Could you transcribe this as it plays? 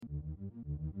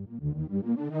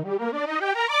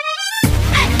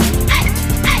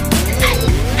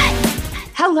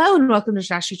Hello and welcome to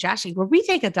Trashy, where we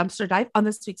take a dumpster dive on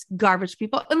this week's garbage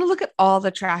people and look at all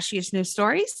the trashiest news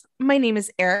stories. My name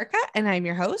is Erica and I'm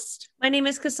your host. My name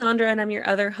is Cassandra and I'm your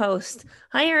other host.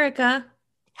 Hi, Erica.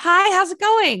 Hi, how's it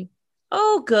going?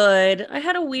 Oh, good. I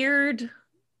had a weird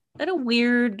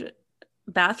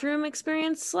bathroom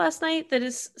experience last night that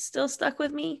is still stuck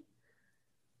with me.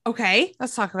 Okay,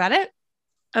 let's talk about it.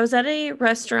 I was at a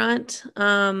restaurant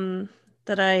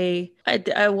that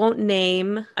I won't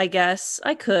name, I guess.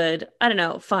 I could. I don't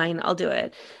know. Fine, I'll do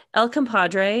it. El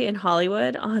Compadre in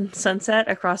Hollywood on Sunset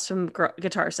across from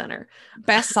Guitar Center.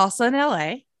 Best salsa in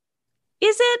LA.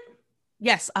 Is it?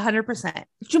 Yes, 100%.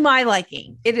 To my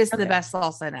liking, it is the Okay. best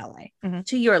salsa in LA. Mhm.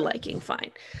 To your liking,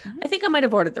 fine. I think I might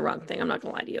have ordered the wrong thing. I'm not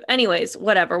gonna lie to you. Anyways,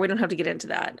 whatever. We don't have to get into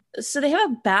that. So they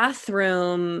have a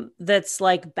bathroom that's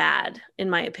like bad, in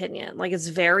my opinion. Like it's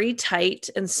very tight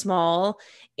and small,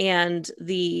 and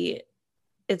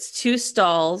it's two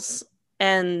stalls,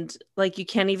 and like you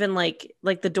can't even like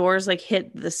the doors like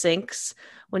hit the sinks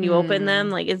when you open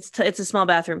them. Like it's a small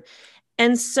bathroom.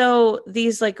 And so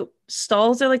these like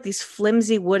stalls are like these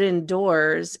flimsy wooden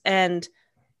doors, and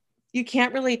you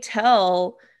can't really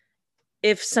tell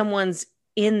if someone's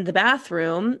in the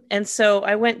bathroom. And so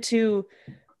I went to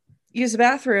use the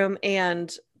bathroom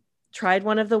and tried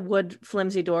one of the wood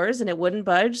flimsy doors and it wouldn't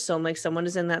budge. So I'm like, someone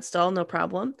is in that stall, no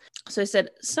problem. So I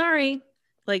said, sorry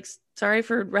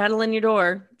for rattling your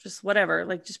door, just whatever,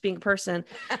 like just being a person.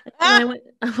 And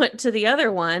I went to the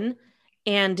other one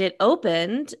and it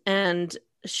opened, and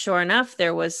sure enough,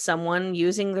 there was someone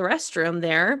using the restroom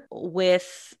there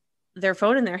with their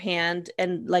phone in their hand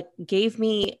and like gave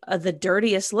me the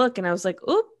dirtiest look. And I was like,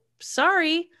 "Oop,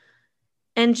 sorry."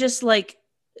 And just like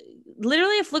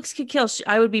literally, if looks could kill,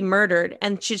 I would be murdered.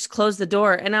 And she just closed the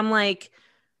door. And I'm like,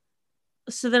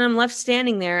 so then I'm left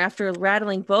standing there after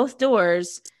rattling both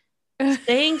doors,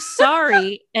 saying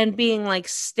sorry and being like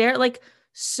like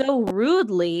so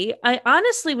rudely. I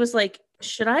honestly was like,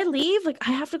 should I leave? Like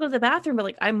I have to go to the bathroom, but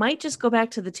like I might just go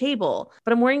back to the table.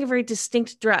 But I'm wearing a very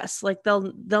distinct dress. Like they'll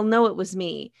know it was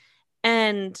me.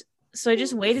 And so I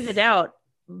just waited it out.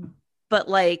 But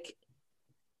like,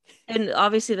 and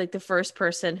obviously like the first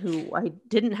person who I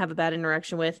didn't have a bad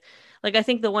interaction with, like I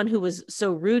think the one who was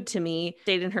so rude to me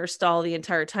stayed in her stall the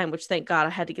entire time, which thank God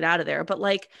I had to get out of there. But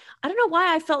like I don't know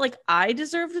why I felt like I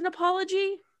deserved an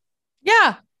apology.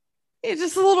 Yeah, you're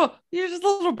just a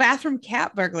little bathroom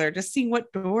cat burglar, just seeing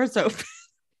what doors open.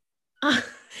 But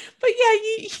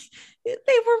yeah, they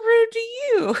were rude to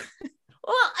you.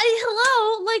 Well,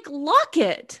 hello, like lock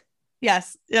it.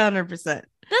 Yes, 100%.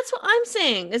 That's what I'm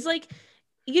saying. Is like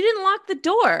you didn't lock the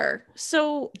door,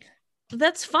 so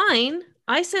that's fine.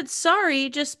 I said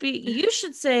sorry. You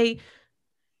should say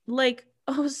like,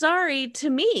 oh, sorry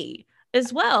to me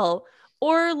as well,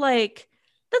 or like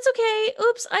that's okay.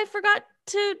 Oops, I forgot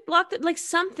to lock the like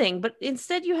something. But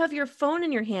instead, you have your phone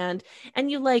in your hand and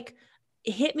you like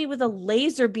hit me with a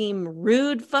laser beam,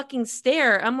 rude fucking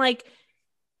stare. I'm like,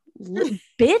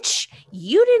 bitch,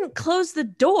 you didn't close the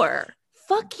door.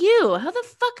 Fuck you. How the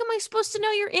fuck am I supposed to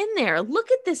know you're in there? Look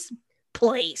at this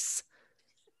place.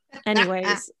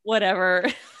 Anyways, whatever.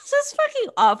 This is fucking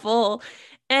awful.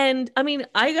 And I mean,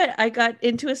 I got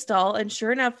into a stall, and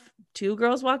sure enough, two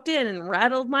girls walked in and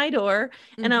rattled my door.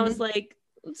 And I was like,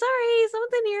 sorry,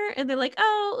 someone's in here. And they're like,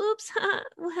 oh, oops.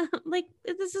 Well, like,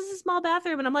 this is a small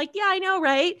bathroom. And I'm like, yeah, I know,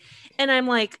 right? And I'm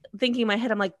like thinking in my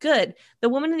head, I'm like, good. The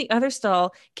woman in the other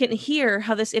stall can hear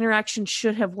how this interaction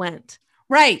should have went.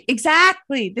 Right,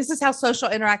 exactly. This is how social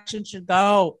interaction should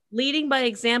go. Leading by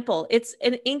example. It's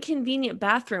an inconvenient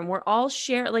bathroom.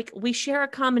 We share a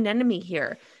common enemy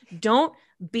here. Don't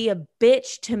be a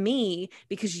bitch to me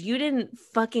because you didn't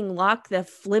fucking lock the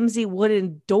flimsy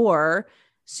wooden door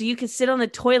so you could sit on the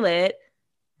toilet.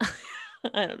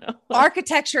 I don't know.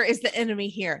 Architecture is the enemy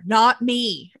here, not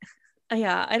me.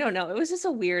 Yeah, I don't know. It was just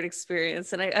a weird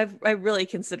experience. And I really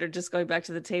considered just going back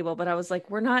to the table, but I was like,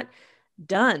 we're not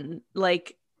done.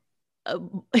 Like,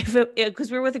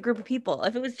 because we were with a group of people.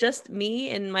 If it was just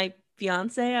me and my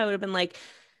fiance, I would have been like,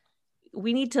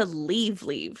 we need to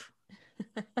leave.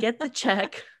 Get the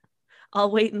check. I'll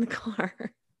wait in the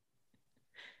car.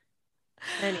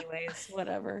 Anyways,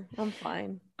 whatever. I'm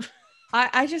fine.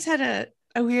 I just had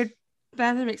a weird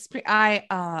bathroom experience.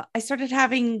 I started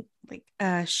having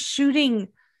like shooting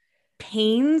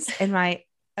pains in my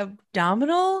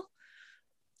abdominal,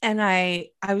 and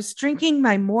I was drinking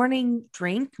my morning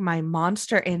drink, my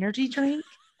Monster Energy drink,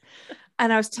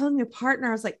 and I was telling my partner,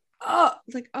 I was like,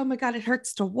 oh my God, it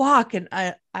hurts to walk. And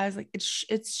I was like,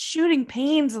 it's shooting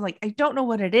pains. And like, I don't know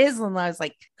what it is. And I was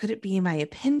like, could it be my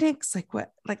appendix? Like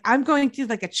what? Like I'm going through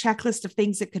like a checklist of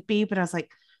things it could be, but I was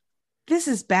like, this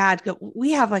is bad.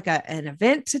 We have like an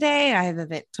event today. I have an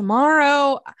event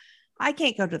tomorrow. I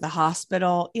can't go to the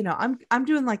hospital. I'm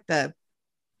doing like the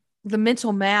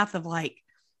mental math of like,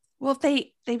 well,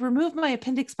 if they remove my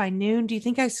appendix by noon, do you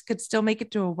think I could still make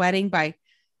it to a wedding by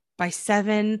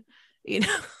 7? You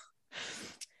know,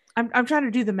 I'm trying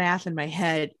to do the math in my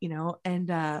head, and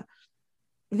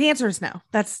the answer is no.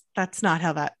 That's not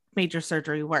how that major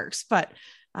surgery works. But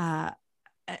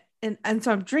and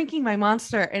so I'm drinking my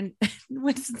Monster, and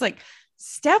Winston's like,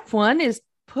 step 1 is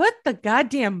put the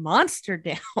goddamn Monster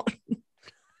down.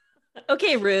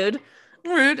 Okay, rude.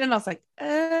 And I was like,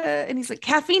 and he's like,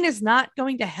 caffeine is not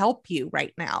going to help you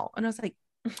right now. And I was like,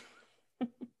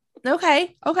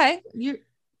 okay,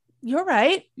 you're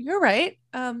right.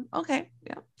 Okay.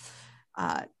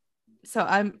 Yeah. So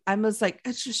I was like,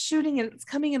 it's just shooting and it's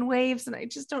coming in waves and I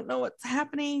just don't know what's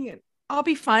happening, and I'll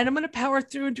be fine. I'm going to power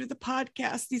through and do the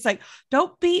podcast. He's like,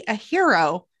 don't be a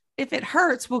hero. If it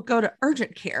hurts, we'll go to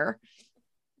urgent care.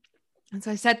 And so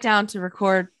I sat down to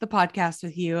record the podcast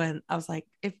with you. And I was like,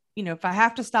 if I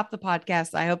have to stop the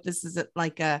podcast, I hope this isn't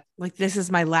like this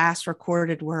is my last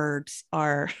recorded words,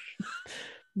 are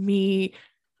me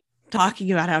talking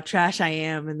about how trash I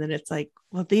am. And then it's like,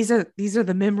 well, these are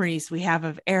the memories we have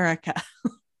of Erica.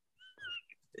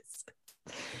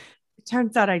 It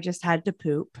turns out I just had to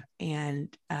poop,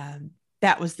 and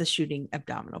that was the shooting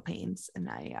abdominal pains. And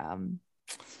I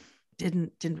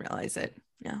didn't realize it.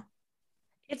 Yeah.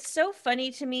 It's so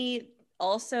funny to me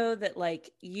also that like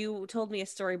you told me a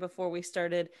story before we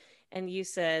started and you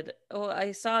said, oh,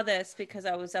 I saw this because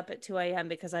I was up at 2 a.m.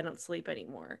 because I don't sleep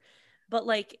anymore. But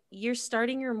like you're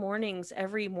starting your mornings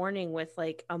every morning with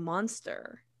like a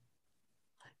Monster.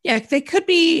 Yeah, they could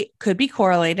be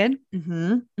correlated.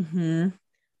 Mm-hmm. Mm-hmm.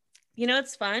 You know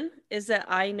what's fun is that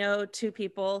I know 2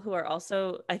 people who are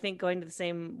also, I think, going to the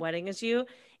same wedding as you.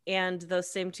 And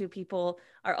those same 2 people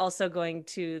are also going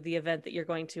to the event that you're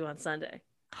going to on Sunday.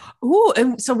 Ooh,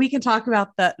 and so we can talk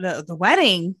about the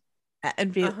wedding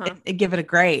and and give it a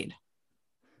grade.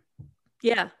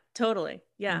 Yeah, totally.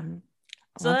 Yeah. Mm-hmm.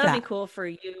 So that'd be cool for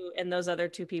you and those other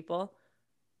 2 people.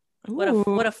 Ooh.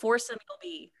 What a foursome you'll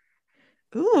be.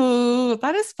 Ooh,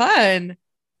 that is fun.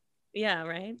 Yeah,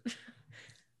 right.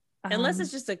 Unless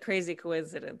it's just a crazy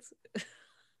coincidence.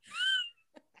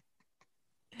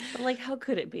 But like, how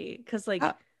could it be? Because like,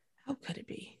 how could it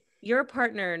be? Your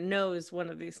partner knows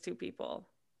one of these 2 people.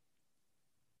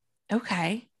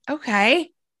 Okay.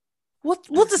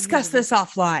 We'll discuss this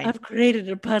offline. I've created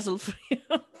a puzzle for you.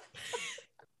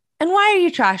 And why are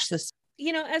you trash this?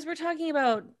 As we're talking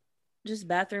about just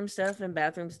bathroom stuff,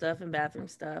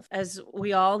 as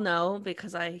we all know,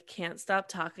 because I can't stop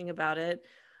talking about it.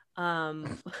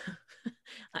 I'm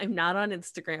not on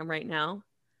Instagram right now.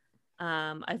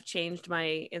 I've changed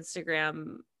my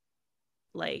Instagram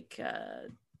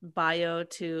bio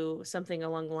to something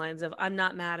along the lines of, I'm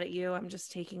not mad at you, I'm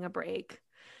just taking a break,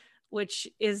 which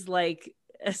is like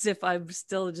as if I'm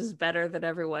still just better than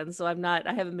everyone. So I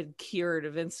haven't been cured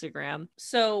of Instagram.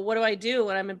 So what do I do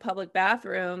when I'm in public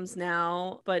bathrooms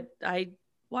now? But I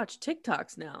watch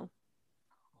TikToks now.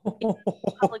 In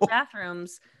public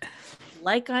bathrooms,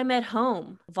 like I'm at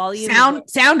home. Volume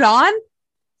sound on?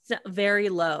 Very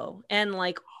low, and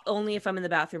like only if I'm in the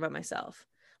bathroom by myself.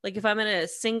 Like if I'm in a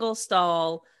single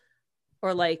stall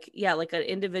or like an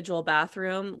individual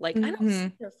bathroom, like I don't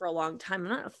sit there for a long time. I'm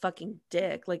not a fucking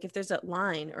dick. Like if there's a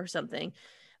line or something,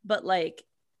 but like,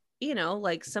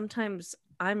 like sometimes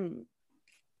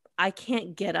I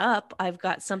can't get up. I've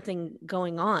got something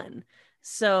going on.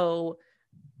 So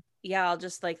yeah, I'll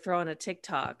just like throw on a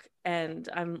TikTok, and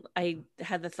I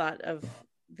had the thought of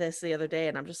this the other day,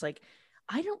 and I'm just like,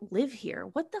 I don't live here.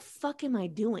 What the fuck am I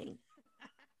doing?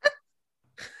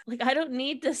 Like, I don't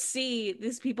need to see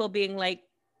these people being like,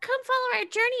 come follow our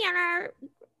journey on our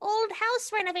old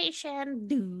house renovation.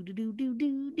 Do.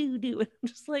 And I'm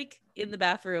just like in the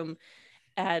bathroom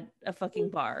at a fucking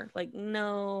bar. Like,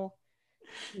 no,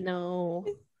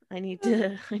 I need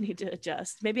to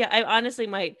adjust. Maybe I honestly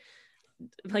might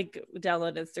like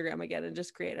download Instagram again and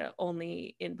just create a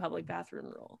only in public bathroom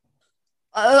rule.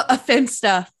 A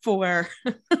Finsta for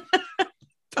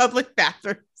public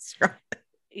bathrooms.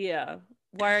 Yeah.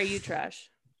 Why are you trash?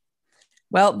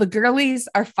 Well, the girlies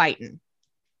are fighting.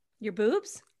 Your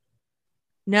boobs?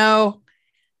 No,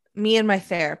 me and my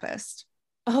therapist.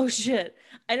 Oh shit.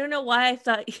 I don't know why I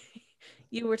thought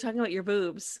you were talking about your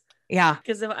boobs. Yeah.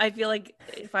 Because I feel like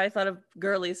if I thought of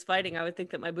girlies fighting, I would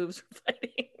think that my boobs were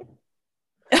fighting.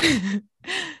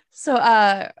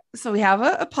 So we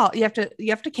have you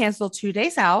have to cancel 2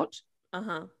 days out.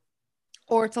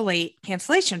 Or it's a late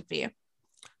cancellation fee.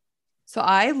 So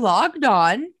I logged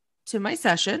on to my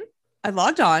session I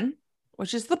logged on,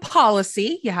 which is the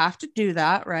policy. You have to do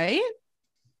that, right?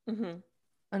 Mm-hmm.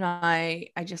 And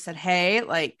I just said, hey,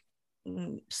 like,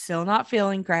 still not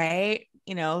feeling great.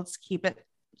 Let's keep it,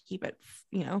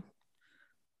 you know,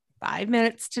 5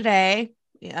 minutes today,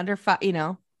 under five,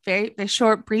 very, very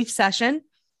short, brief session.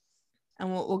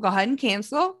 And we'll go ahead and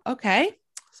cancel. Okay.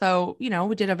 So,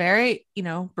 we did a very,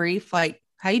 brief, like,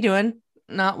 how you doing?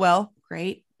 Not well.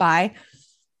 Great. Bye.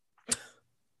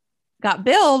 Got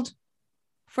billed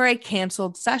for a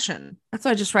canceled session. That's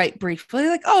why I just write briefly,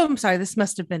 like, oh, I'm sorry, this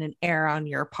must have been an error on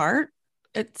your part.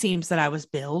 It seems that I was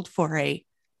billed for a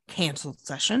canceled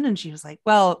session. And she was like,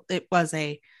 well,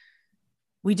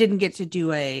 we didn't get to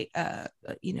do a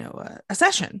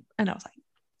session. And I was like,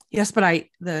 yes, but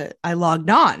I logged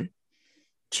on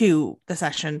to the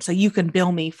session, so you can bill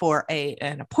me for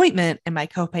an appointment, and my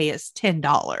copay is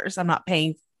 $10. I'm not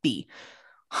paying the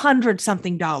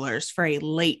 $100-something for a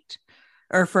late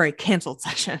or for a canceled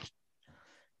session.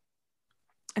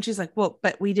 And she's like, well,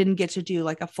 but we didn't get to do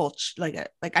like a full,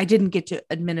 I didn't get to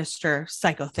administer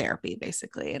psychotherapy,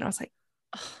 basically. And I was like,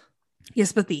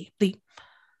 yes, but the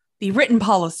written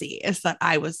policy is that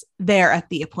I was there at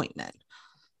the appointment.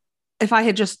 If I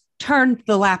had just turned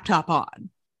the laptop on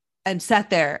and sat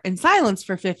there in silence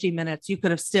for 50 minutes, you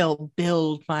could have still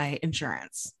billed my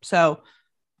insurance. So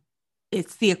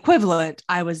it's the equivalent.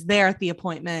 I was there at the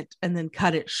appointment and then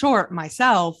cut it short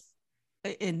myself.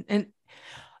 And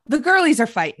the girlies are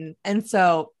fighting. And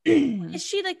so is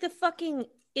she like the fucking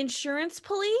insurance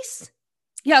police?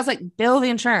 Yeah, I was like, bill the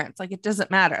insurance. Like, it doesn't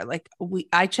matter. Like,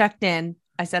 I checked in.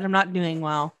 I said, I'm not doing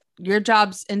well. Your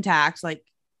job's intact. Like,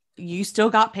 you still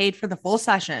got paid for the full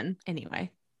session.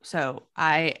 Anyway, so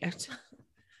and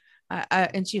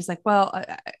she was like, well,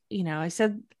 I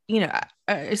said,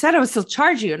 I said I would still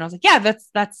charge you. And I was like, yeah,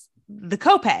 that's the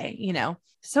copay,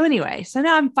 So anyway, so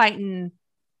now I'm fighting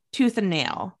tooth and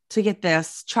nail to get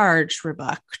this charge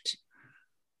rebucked.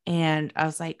 And I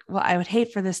was like, well, I would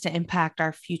hate for this to impact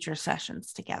our future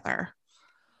sessions together.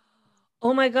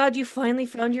 Oh my God, you finally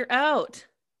found your out.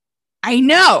 I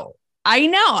know.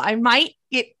 I might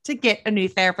get a new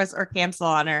therapist or cancel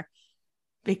on her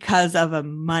because of a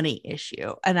money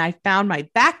issue. And I found my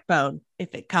backbone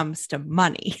if it comes to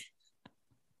money.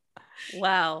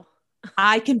 Wow.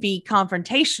 I can be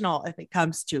confrontational if it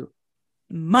comes to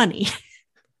money.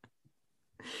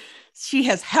 She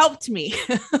has helped me.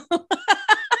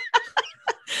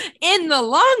 In the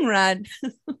long run,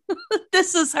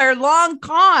 this is her long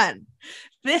con.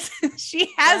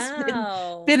 She has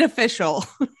been beneficial.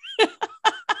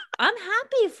 I'm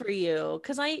happy for you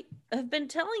because I have been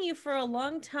telling you for a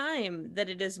long time that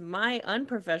it is my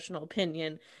unprofessional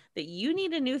opinion that you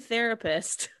need a new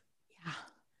therapist.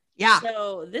 Yeah.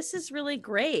 So this is really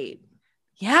great.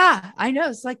 Yeah, I know.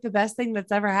 It's like the best thing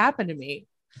that's ever happened to me.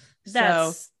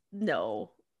 No.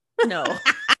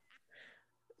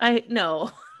 I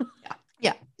know.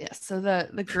 Yeah. So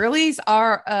the girlies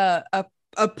are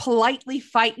politely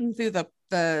fighting through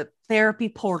the therapy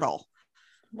portal.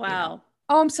 Wow.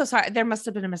 Oh, I'm so sorry. There must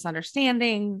have been a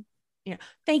misunderstanding.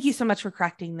 Thank you so much for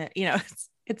correcting that.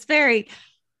 It's very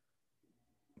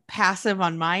passive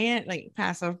on my end, like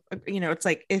passive. It's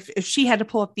like if she had to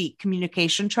pull up the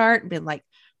communication chart and been like,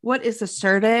 what is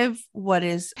assertive, what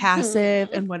is passive,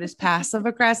 and what is passive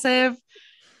aggressive?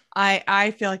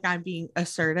 I feel like I'm being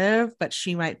assertive, but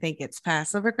she might think it's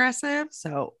passive aggressive.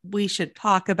 So we should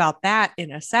talk about that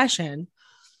in a session.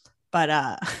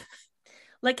 But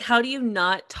like, how do you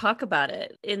not talk about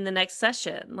it in the next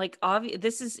session? Like,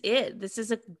 this is it. This is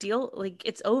a deal. Like,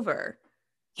 it's over.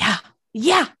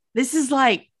 Yeah. This is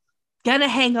like gonna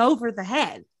hang over the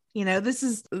head. This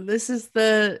is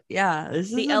the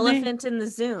elephant in the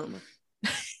Zoom.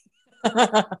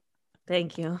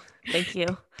 Thank you.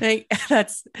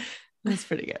 That's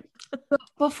pretty good.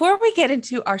 Before we get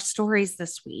into our stories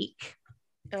this week.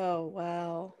 Oh,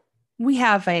 wow. We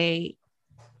have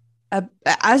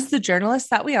as the journalists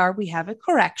that we are, we have a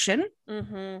correction.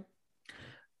 Mm-hmm.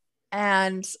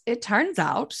 And it turns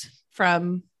out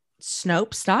from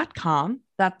Snopes.com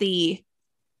that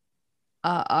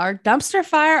our dumpster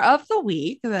fire of the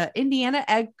week, the Indiana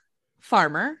egg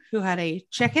farmer who had a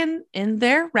chicken in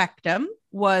their rectum,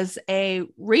 was a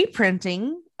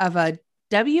reprinting of a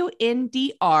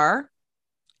WNDR,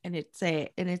 and it's a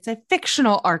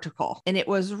fictional article, and it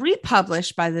was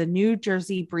republished by the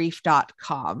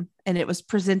NewJerseyBrief.com, and it was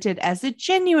presented as a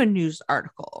genuine news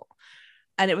article,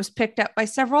 and it was picked up by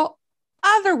several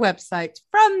other websites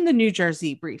from the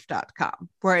NewJerseyBrief.com,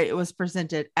 where it was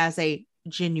presented as a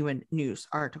genuine news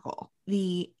article.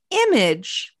 The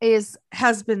image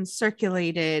has been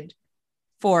circulated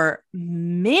for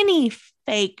many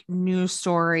fake news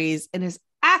stories and is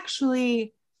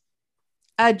actually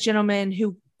a gentleman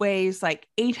who weighs like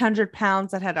 800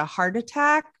 pounds that had a heart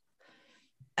attack,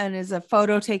 and is a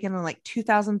photo taken in like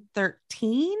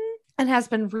 2013 and has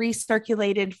been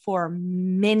recirculated for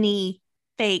many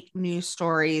fake news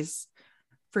stories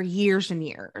for years and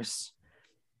years.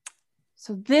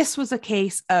 So this was a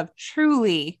case of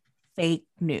truly fake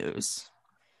news.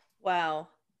 Wow.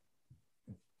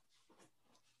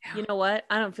 Yeah. You know what?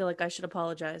 I don't feel like I should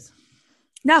apologize.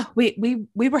 No, we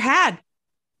were had.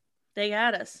 They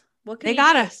got us. What can They you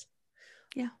got do? us.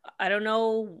 Yeah. I don't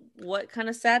know what kind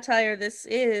of satire this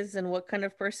is and what kind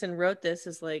of person wrote this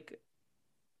as like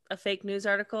a fake news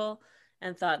article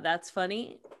and thought that's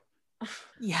funny.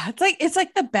 Yeah, it's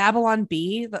like the Babylon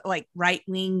Bee, the like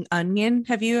right-wing Onion.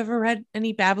 Have you ever read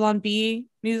any Babylon Bee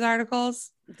news articles?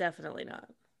 Definitely not.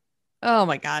 Oh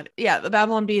my God. Yeah, the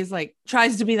Babylon Bee is like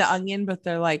tries to be the Onion, but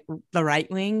they're like the right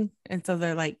wing. And so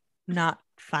they're like not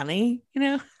funny, you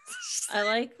know? I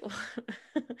like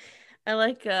I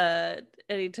like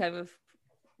any type of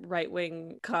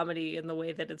right-wing comedy in the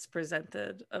way that it's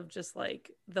presented, of just like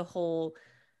the whole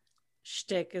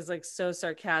shtick is like so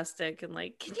sarcastic and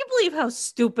like, can you believe how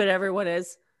stupid everyone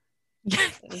is?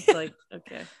 It's like,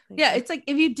 okay. Yeah, it's like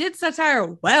if you did satire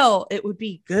well, it would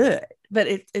be good, but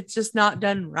it's just not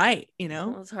done right, you know?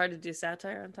 Well, it's hard to do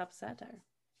satire on top of satire.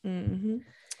 Mm-hmm.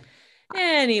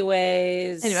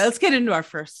 Anyways. Anyway, let's get into our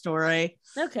first story.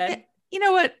 Okay. You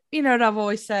know what I've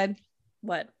always said?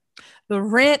 What? The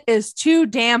rent is too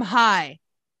damn high.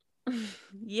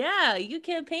 Yeah, you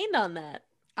campaigned on that.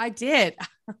 I did.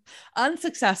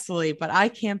 Unsuccessfully, but I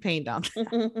campaigned on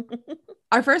that.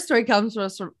 Our first story comes to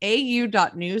us from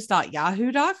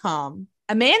au.news.yahoo.com.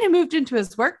 A man who moved into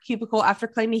his work cubicle after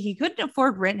claiming he couldn't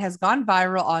afford rent has gone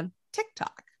viral on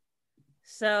TikTok.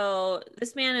 So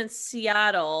this man in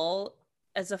Seattle,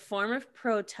 as a form of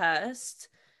protest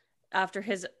after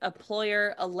his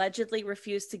employer allegedly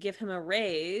refused to give him a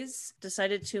raise,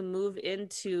 decided to move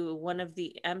into one of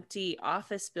the empty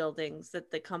office buildings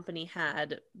that the company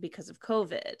had because of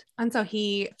COVID. And so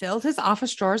he filled his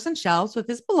office drawers and shelves with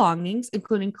his belongings,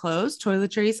 including clothes,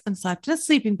 toiletries, and slept in a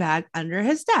sleeping bag under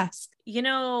his desk. You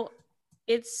know,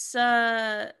 it's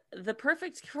the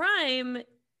perfect crime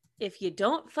if you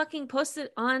don't fucking post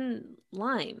it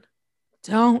online.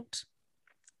 Don't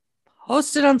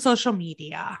post it on social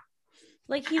media.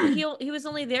 Like he was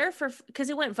only there for, because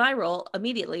it went viral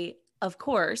immediately, of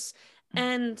course.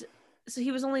 And so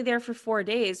he was only there for 4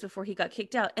 days before he got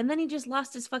kicked out. And then he just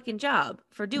lost his fucking job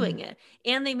for doing it.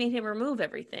 And they made him remove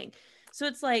everything. So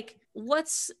it's like,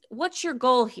 what's your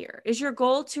goal here? Is your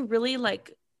goal to really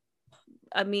like,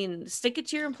 I mean, stick it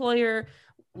to your employer,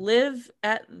 live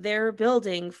at their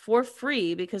building for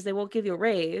free because they won't give you a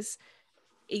raise?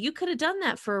 You could have done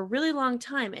that for a really long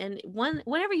time. And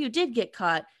whenever you did get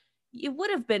caught, it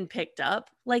would have been picked up.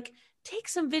 Like, take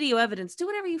some video evidence, do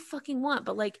whatever you fucking want.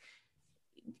 But like,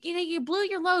 you know, you blew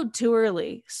your load too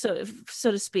early, so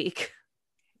to speak.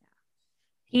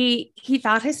 He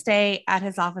thought his stay at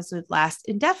his office would last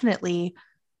indefinitely,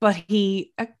 but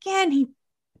he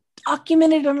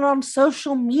documented it on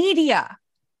social media.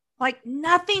 Like,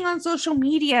 nothing on social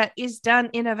media is done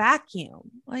in a vacuum.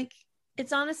 Like,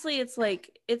 it's honestly, it's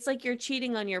like you're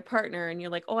cheating on your partner and you're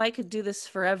like, oh, I could do this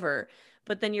forever.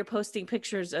 But then you're posting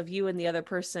pictures of you and the other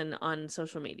person on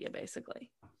social media, basically.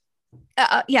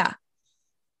 Yeah.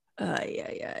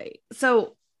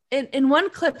 So in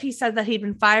one clip, he said that he'd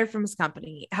been fired from his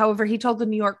company. However, he told the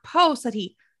New York Post that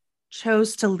he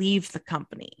chose to leave the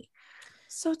company.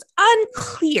 So it's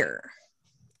unclear.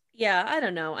 Yeah, I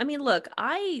don't know. I mean, look,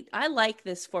 I like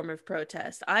this form of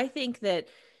protest. I think that,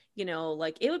 you know,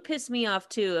 like, it would piss me off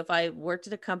too if I worked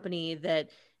at a company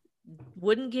that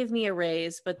wouldn't give me a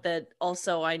raise, but that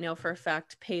also I know for a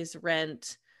fact pays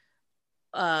rent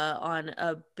on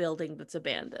a building that's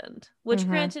abandoned, which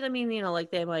granted, I mean, you know,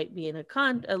 like, they might be in a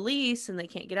lease and they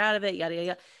can't get out of it, yada, yada,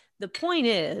 yada. The point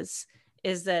is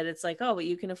that it's like, oh, but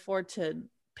you can afford to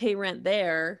pay rent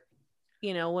there,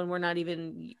 you know, when we're not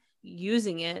even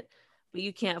using it, but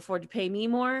you can't afford to pay me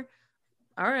more.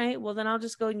 All right, well then I'll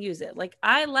just go and use it. Like,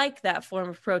 I like that form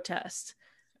of protest.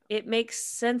 It makes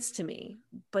sense to me,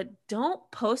 but don't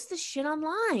post this shit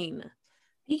online.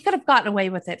 He could have gotten away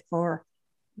with it for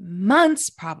months,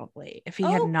 probably, if he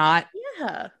had not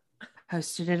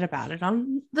posted it about it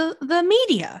on the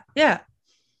media. Yeah.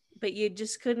 But you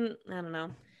just couldn't. I don't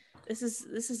know. This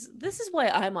is why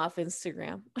I'm off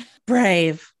Instagram.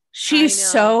 Brave. She's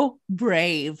so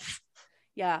brave.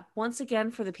 Yeah. Once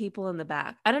again, for the people in the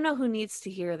back. I don't know who needs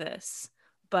to hear this,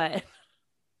 but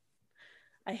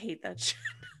I hate that shit.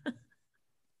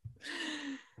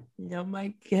 Oh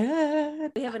my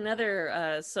God. We have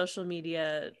another social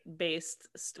media based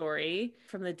story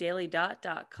from the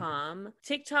dailydot.com.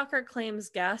 TikToker claims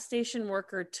gas station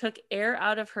worker took air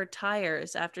out of her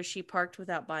tires after she parked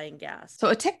without buying gas. So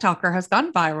a TikToker has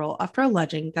gone viral after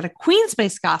alleging that a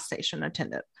Queens-based gas station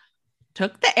attendant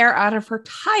took the air out of her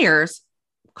tires,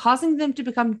 causing them to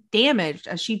become damaged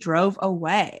as she drove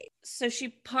away. So she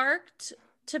parked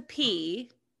to pee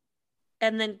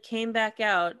and then came back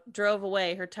out, drove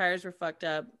away. Her tires were fucked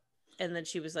up. And then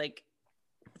she was like,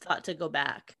 thought to go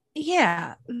back.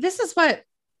 Yeah, this is what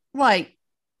like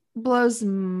blows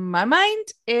my mind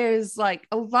is like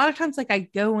a lot of times like I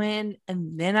go in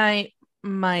and then I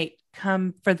might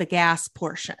come for the gas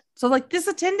portion. So like this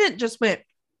attendant just went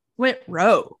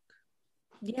rogue.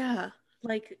 Yeah.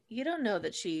 Like you don't know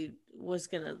that she was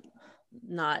gonna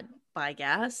not buy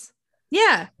gas.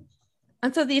 Yeah.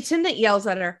 And so the attendant yells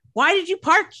at her, "Why did you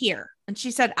park here?" And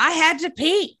she said, "I had to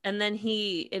pee." And then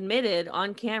he admitted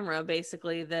on camera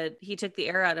basically that he took the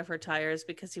air out of her tires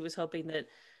because he was hoping that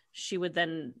she would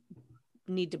then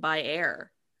need to buy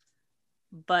air.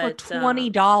 But for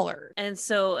 $20. And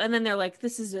then they're like,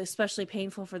 this is especially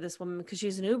painful for this woman because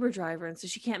she's an Uber driver and so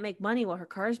she can't make money while her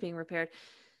car is being repaired.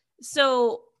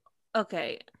 So,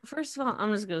 okay, first of all,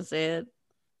 I'm just gonna say it.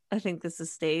 I think this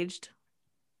is staged.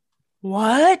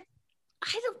 What?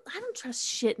 I don't trust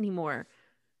shit anymore.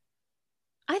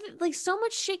 Like so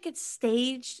much shit gets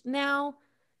staged now.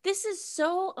 This is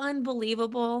so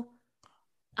unbelievable.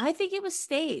 I think it was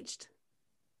staged.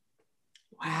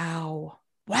 Wow.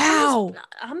 Wow.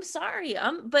 I'm sorry.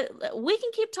 But we can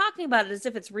keep talking about it as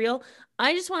if it's real.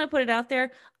 I just want to put it out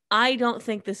there. I don't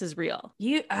think this is real.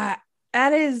 You that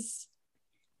is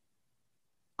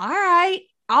all right.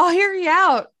 I'll hear you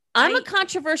out. I'm a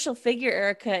controversial figure,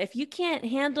 Erica. If you can't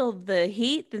handle the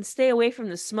heat, then stay away from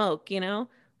the smoke, you know?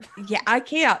 Yeah, I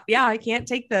can't. Yeah, I can't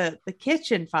take the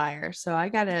kitchen fire. So I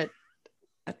gotta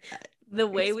the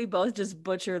way we both just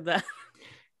butchered that.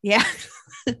 Yeah.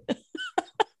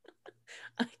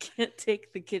 I can't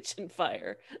take the kitchen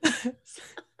fire.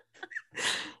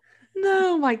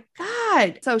 No, my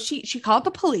God. So she called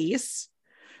the police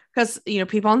because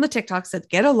people on the TikTok said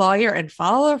get a lawyer and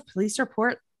file a police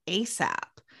report ASAP.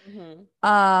 Mm-hmm.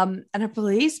 And the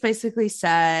police basically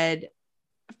said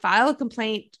file a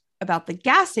complaint about the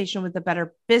gas station with the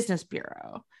Better Business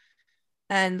Bureau.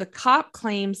 And the cop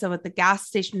claims that what the gas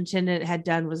station attendant had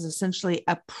done was essentially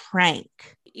a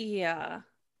prank. Yeah.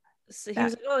 So he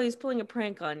was like, oh, he's pulling a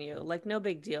prank on you. Like, no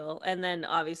big deal. And then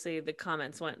obviously the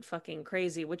comments went fucking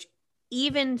crazy, which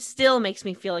even still makes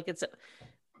me feel like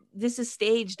this is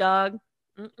staged, dog.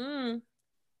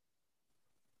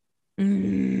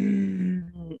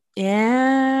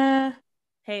 Yeah.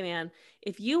 Hey, man,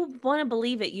 if you want to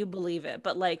believe it, you believe it.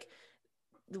 But like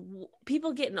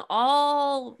people getting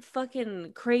all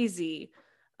fucking crazy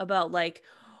about like,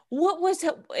 what was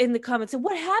in the comments and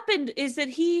what happened is that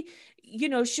he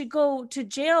should go to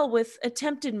jail with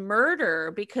attempted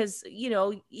murder because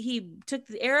he took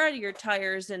the air out of your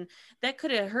tires and that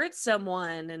could have hurt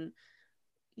someone and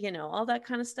all that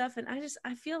kind of stuff. And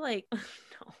I feel like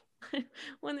no,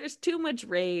 when there's too much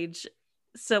rage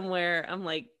somewhere, I'm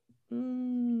like,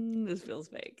 this feels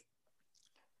fake.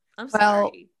 I'm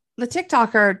sorry. The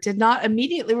TikToker did not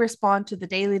immediately respond to the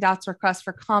Daily Dot's request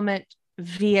for comment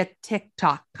via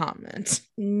TikTok comment.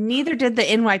 Neither did the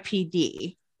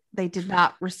NYPD. They did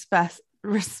not respond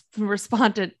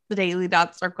to the Daily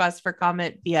Dot's request for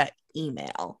comment via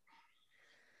email.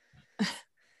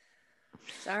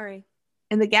 Sorry.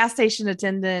 And the gas station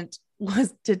attendant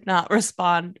did not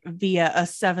respond via a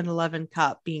 7-Eleven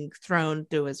cup being thrown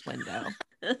through his window.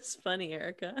 That's funny,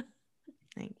 Erica.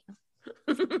 Thank you.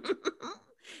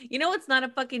 You know what's not a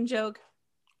fucking joke?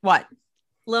 What?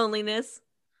 Loneliness.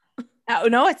 Oh,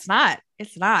 no, it's not.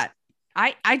 It's not.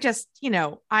 I just,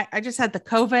 I just had the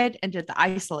COVID and did the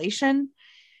isolation.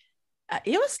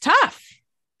 It was tough.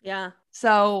 Yeah.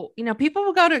 So, people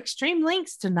will go to extreme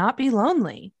lengths to not be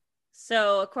lonely.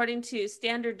 So, according to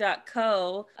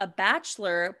standard.co, a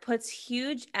bachelor puts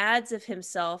huge ads of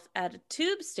himself at a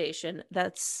tube station,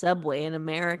 that's Subway in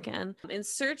American, in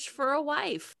search for a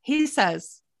wife. He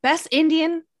says, best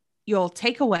Indian you'll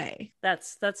take away.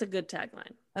 That's a good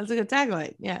tagline. That's a good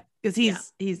tagline. Yeah. Because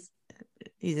he's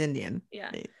Indian. Yeah.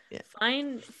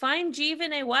 Find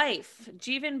Jeevan a wife.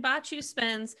 Jeevan Bachu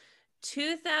spends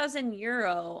 2,000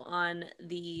 euro on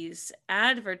these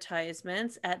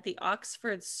advertisements at the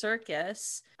Oxford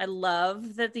Circus. I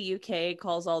love that the UK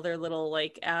calls all their little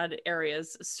like ad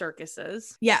areas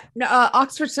circuses. Yeah. No,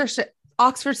 Oxford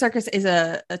Circus is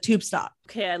a tube stop.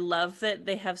 Okay, I love that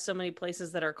they have so many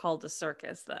places that are called a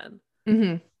circus then.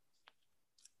 Mm-hmm.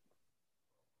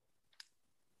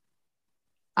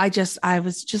 I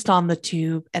was just on the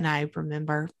tube and I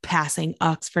remember passing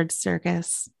Oxford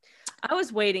Circus. I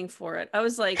was waiting for it. I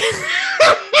was like,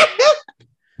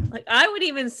 I would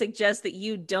even suggest that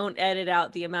you don't edit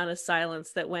out the amount of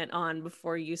silence that went on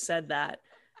before you said that,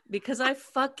 because I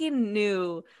fucking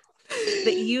knew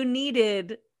that you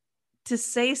needed to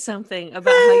say something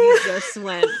about how you just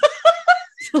went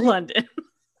to London.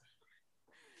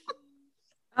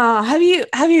 Have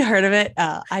you heard of it?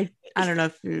 I don't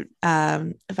know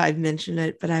if I've mentioned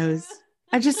it, but I was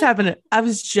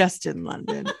just in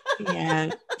London.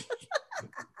 Yeah.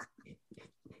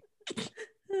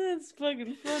 That's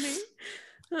fucking funny.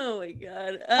 Oh my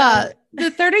God.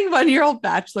 The 31-year-old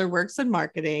bachelor works in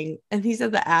marketing, and he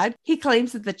said the ad. He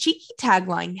claims that the cheeky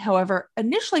tagline, however,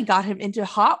 initially got him into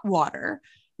hot water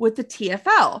with the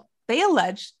TfL. They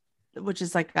alleged, which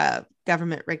is like a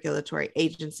government regulatory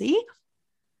agency,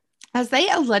 as they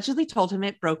allegedly told him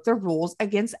it broke the rules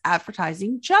against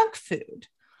advertising junk food.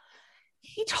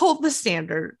 He told the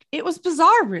Standard it was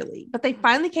bizarre, really, but they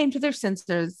finally came to their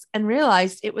senses and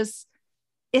realized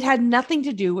it had nothing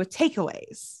to do with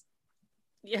takeaways.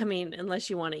 Yeah, I mean, unless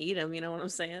you want to eat them, you know what I'm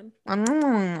saying?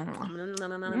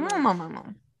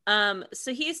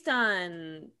 So he's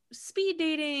done speed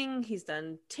dating, he's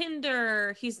done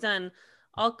Tinder, he's done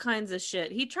all kinds of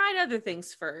shit. He tried other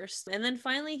things first, and then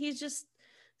finally he's just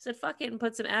said fuck it and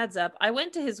put some ads up. I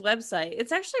went to his website.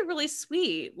 It's actually really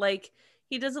sweet. Like,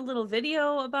 he does a little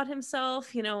video about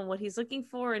himself, you know, and what he's looking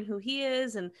for and who he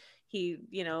is, and he,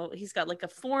 you know, he's got like a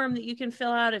form that you can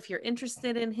fill out if you're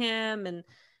interested in him. And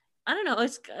I don't know,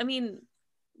 I mean,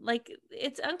 like,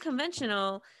 it's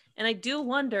unconventional, and I do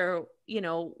wonder, you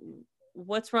know,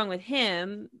 what's wrong with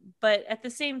him, but at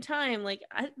the same time, like,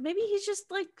 maybe he's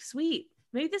just like sweet.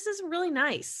 Maybe this is really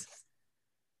nice.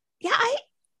 Yeah, I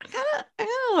kind of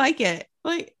like it.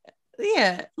 Like,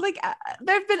 yeah, like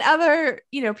there have been other,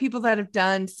 you know, people that have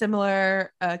done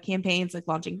similar campaigns, like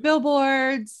launching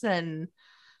billboards and,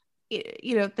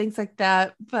 you know, things like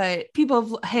that. But people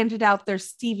have handed out their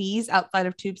CVs outside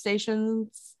of tube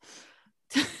stations.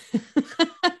 I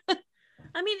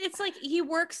mean, it's like he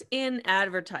works in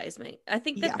advertising. I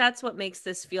think that that's what makes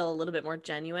this feel a little bit more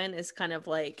genuine, is kind of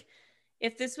like,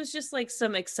 if this was just like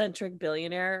some eccentric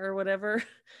billionaire or whatever,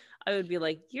 I would be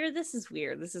like, this is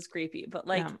weird. This is creepy. But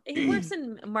like, he works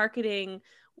in marketing.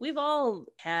 We've all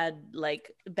had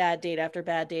like bad date after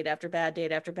bad date after bad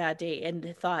date after bad date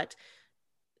and thought,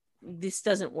 this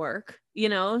doesn't work, you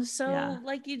know? So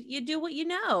like, you do what you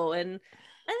know. And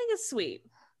I think it's sweet.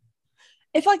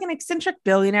 If like an eccentric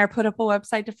billionaire put up a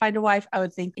website to find a wife, I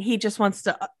would think he just wants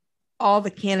all the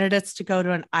candidates to go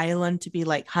to an island to be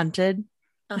like hunted.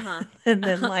 And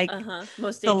then like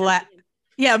most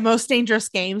most dangerous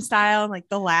game style. Like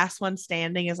the last one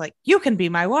standing is like, you can be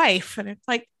my wife. And it's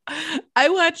like, I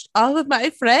watched all of my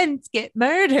friends get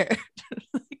murdered.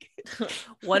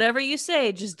 Whatever you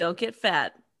say, just don't get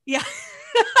fat. Yeah.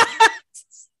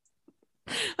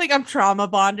 Like, I'm trauma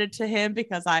bonded to him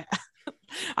because I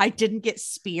didn't get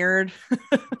speared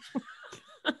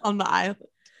on the island.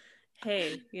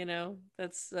 Hey, you know,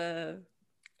 that's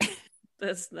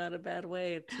not a bad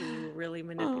way to really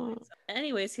manipulate.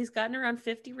 Anyways, he's gotten around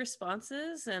 50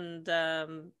 responses, and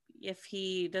if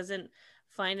he doesn't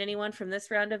find anyone from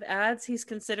this round of ads, he's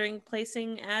considering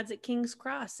placing ads at King's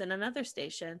Cross and another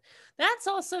station. That's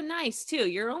also nice too.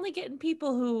 You're only getting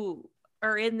people who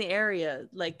are in the area.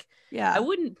 Like, I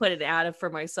wouldn't put an ad for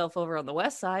myself over on the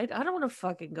west side. I don't want to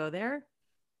fucking go there.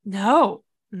 No.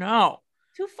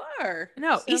 Too far.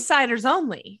 No, so, East Siders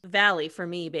only. Valley for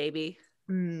me, baby.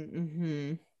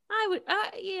 Mm-hmm. I would,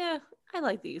 yeah, I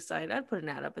like the East Side. I'd put an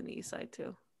ad up in the East Side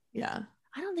too. Yeah.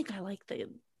 I don't think I like the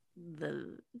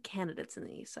candidates in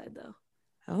the East Side though.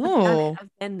 Oh,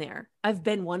 I've been there. I've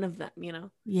been one of them, you know?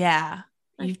 Yeah.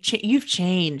 You've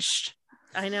changed.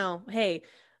 I know. Hey,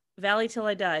 Valley till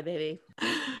I die, baby.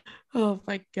 Oh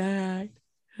my God.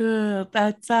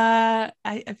 That's I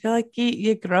feel like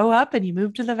you grow up and you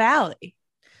move to the Valley.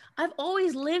 I've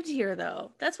always lived here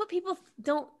though. That's what people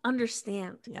don't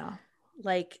understand. Yeah.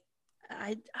 Like,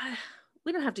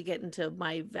 we don't have to get into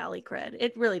my Valley cred.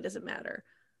 It really doesn't matter.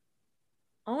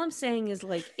 All I'm saying is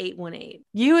like 818.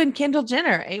 You and Kendall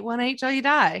Jenner, 818 till you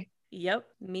die. Yep,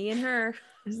 me and her.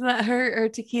 Isn't that her or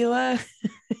tequila?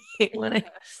 818.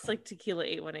 It's like tequila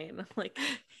 818. I'm like,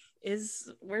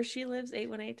 is where she lives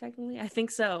 818 technically? I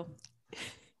think so.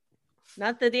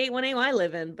 Not the 818 I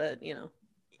live in, but you know.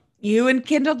 You and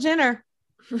Kendall Jenner.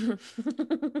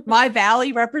 My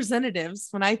Valley representatives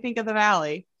when I think of the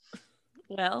Valley.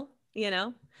 Well, you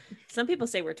know, some people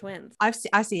say we're twins. I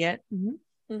see it.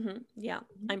 Mm-hmm. Yeah,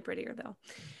 I'm prettier though.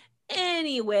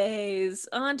 Anyways,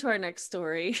 on to our next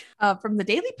story. From the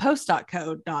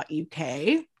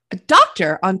dailypost.co.uk, a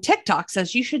doctor on TikTok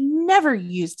says you should never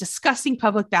use disgusting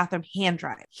public bathroom hand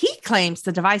dryers. He claims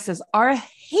the devices are a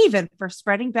haven for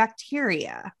spreading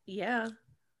bacteria. Yeah.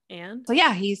 And so,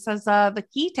 yeah, he says the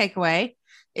key takeaway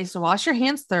is to wash your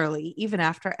hands thoroughly, even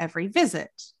after every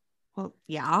visit. Well,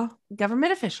 yeah.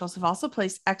 Government officials have also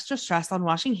placed extra stress on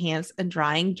washing hands and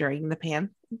drying during the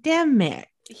pandemic.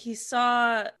 He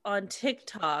saw on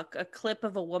TikTok a clip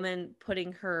of a woman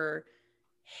putting her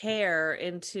hair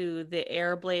into the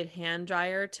Airblade hand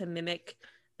dryer to mimic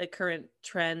the current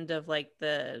trend of like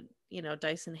the, you know,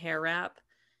 Dyson hair wrap.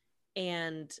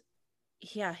 And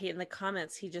yeah, he in the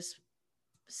comments, he just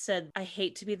said, I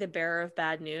hate to be the bearer of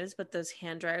bad news, but those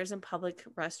hand dryers in public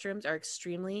restrooms are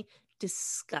extremely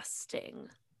disgusting.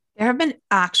 There have been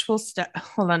actual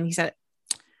hold on, he said it.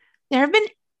 There have been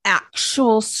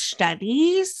actual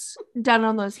studies done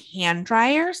on those hand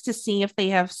dryers to see if they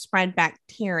have spread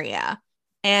bacteria.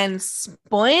 And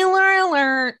spoiler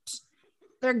alert,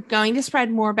 they're going to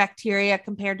spread more bacteria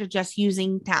compared to just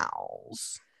using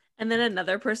towels. And then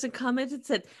another person commented and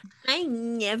said, I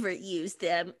never use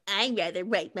them. I'd rather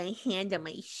wipe my hand on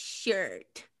my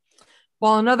shirt.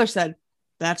 While another said,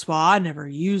 that's why I never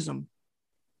use them.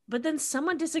 But then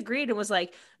someone disagreed and was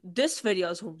like, this video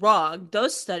is wrong.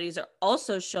 Those studies are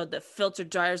also showed that filtered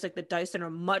dryers like the Dyson are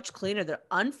much cleaner than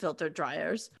unfiltered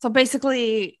dryers. So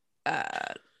basically,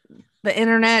 the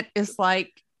internet is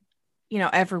like, you know,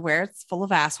 everywhere. It's full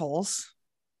of assholes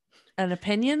and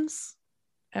opinions.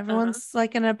 Everyone's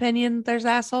like an opinion. There's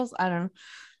assholes. I don't know.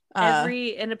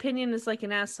 An opinion is like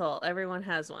an asshole. Everyone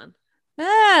has one.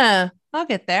 I'll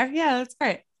get there. Yeah, that's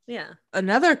great. Yeah.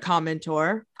 Another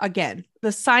commentor, again,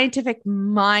 the scientific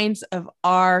minds of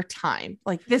our time.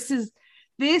 Like this is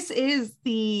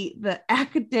the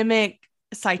academic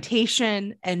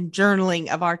citation and journaling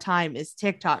of our time is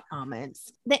TikTok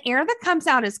comments. The air that comes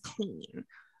out is clean.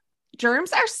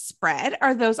 Germs are spread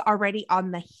are those already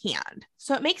on the hand.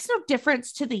 So it makes no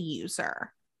difference to the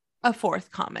user. A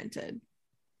fourth commented.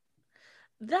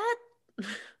 That's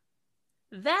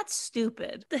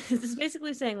stupid. This is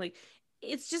basically saying like,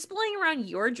 it's just blowing around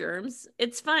your germs.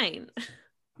 It's fine.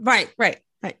 Right.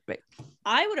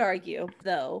 I would argue,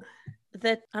 though,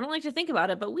 that I don't like to think about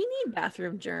it, but we need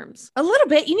bathroom germs. A little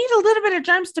bit. You need a little bit of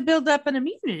germs to build up an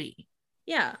immunity.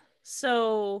 Yeah.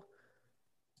 So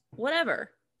whatever.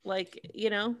 Like,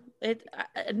 you know,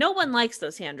 no one likes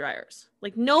those hand dryers.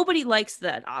 Like nobody likes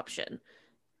that option.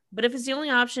 But if it's the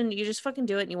only option, you just fucking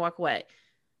do it and you walk away.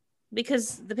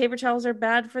 Because the paper towels are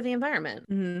bad for the environment.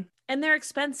 Mm-hmm. And they're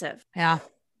expensive. Yeah.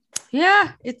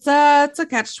 It's a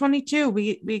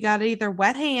catch-22. We got either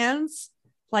wet hands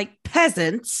like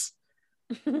peasants.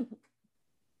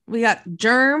 We got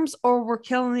germs or we're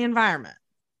killing the environment.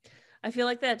 I feel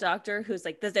like that doctor who's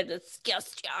like, this is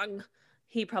disgusting.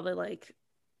 He probably like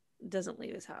doesn't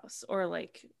leave his house or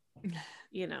like,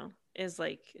 you know, is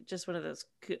like just one of those.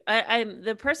 I'm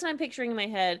the person I'm picturing in my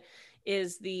head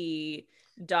is the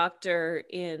doctor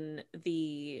in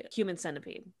the Human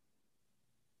Centipede.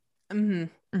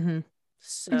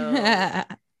 So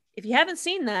if you haven't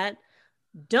seen that,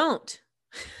 don't.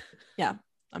 Yeah,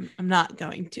 I'm not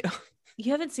going to.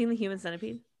 You haven't seen the Human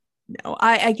Centipede? No,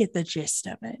 I get the gist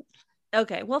of it.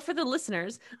 Okay, well, for the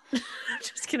listeners,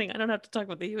 just kidding. I don't have to talk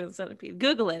about the Human Centipede.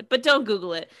 Google it, but don't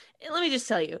Google it. Let me just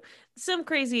tell you, some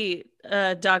crazy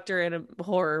doctor in a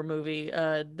horror movie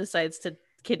decides to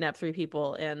kidnap 3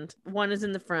 people, and one is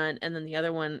in the front, and then the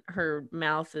other one, her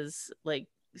mouth is like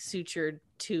sutured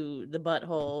to the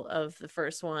butthole of the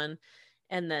first one,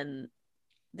 and then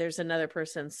there's another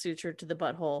person sutured to the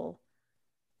butthole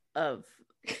of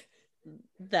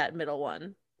that middle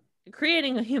one,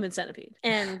 creating a human centipede.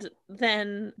 And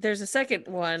then there's a second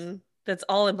one that's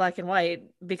all in black and white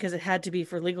because it had to be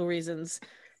for legal reasons.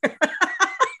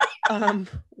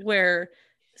 Where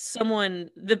someone,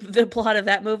 the plot of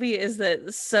that movie is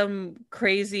that some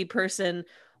crazy person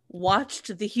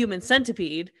watched the Human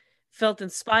Centipede, felt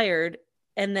inspired,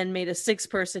 and then made a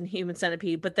 6-person Human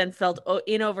Centipede, but then felt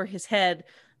in over his head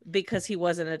because he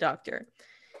wasn't a doctor.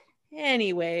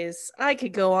 Anyways, I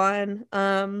could go on.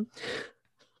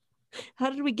 How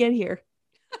did we get here?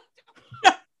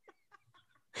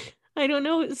 I don't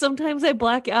know. Sometimes I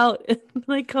black out and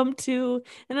I come to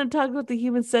and I'm talking about the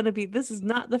Human Centipede. This is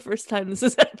not the first time this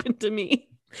has happened to me.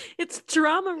 It's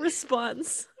trauma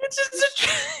response. It's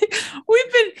just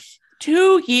we've been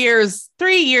 2 years,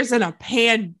 3 years in a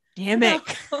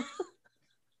pandemic.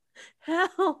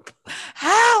 Help.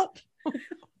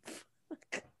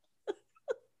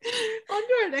 On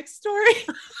to our next story.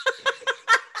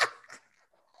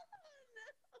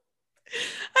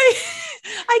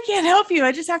 can't help you.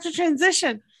 I just have to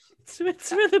transition. It's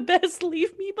for the best.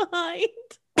 Leave me behind.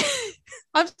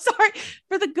 I'm sorry.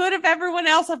 For the good of everyone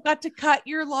else, I've got to cut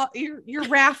your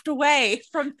raft away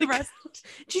from the rest.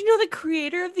 Do you know the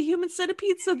creator of the Human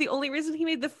Centipede? So the only reason he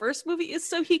made the first movie is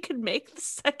so he could make the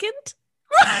second.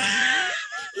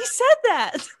 He said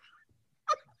that.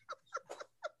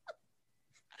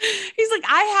 He's like,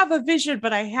 I have a vision,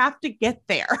 but I have to get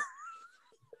there.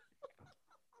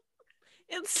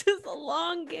 It's just a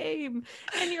long game.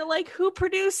 And you're like, who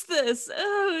produced this?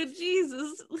 Oh,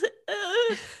 Jesus.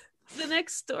 The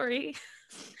next story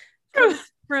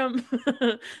from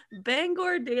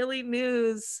Bangor Daily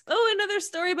News. Oh, another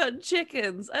story about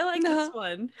chickens. I like this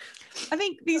one. I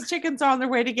think these chickens are on their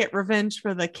way to get revenge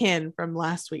for the kin from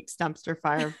last week's dumpster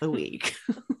fire of the week.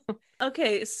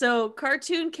 Okay, so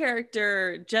cartoon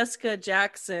character Jessica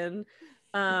Jackson,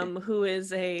 who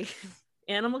is a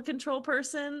animal control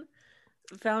person,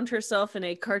 found herself in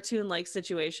a cartoon-like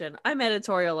situation. I'm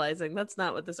editorializing. That's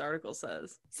not what this article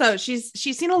says. So she's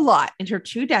seen a lot in her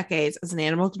 2 decades as an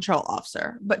animal control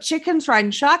officer, but chickens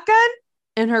riding shotgun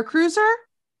in her cruiser,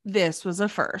 this was a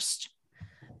first.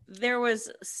 There was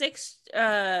six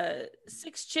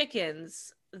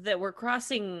chickens that were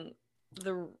crossing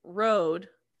the road.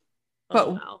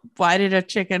 But why did a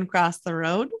chicken cross the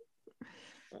road?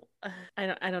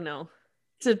 I don't know.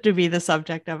 To be the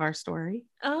subject of our story.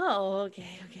 Oh,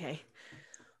 okay.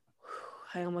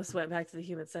 I almost went back to the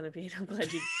Human Centipede. I'm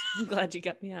glad you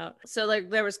got me out. So like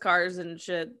there was cars and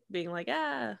shit being like,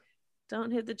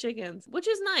 don't hit the chickens, which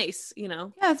is nice, you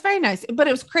know. Yeah, it's very nice, but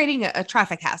it was creating a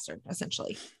traffic hazard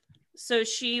essentially. So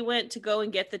she went to go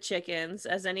and get the chickens,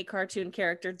 as any cartoon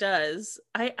character does.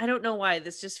 I don't know why.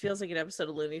 This just feels like an episode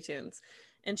of Looney Tunes.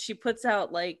 And she puts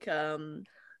out like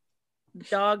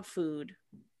dog food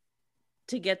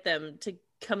to get them to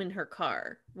come in her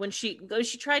car. When she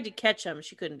tried to catch them,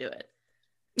 she couldn't do it.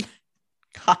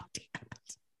 God damn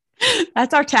it.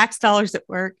 That's our tax dollars at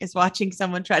work, is watching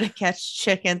someone try to catch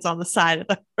chickens on the side of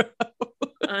the road.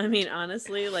 I mean,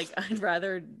 honestly, like I'd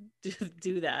rather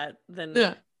do that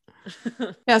than...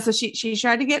 Yeah, so she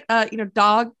tried to get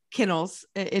dog kennels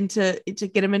to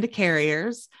get them into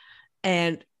carriers,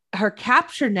 and her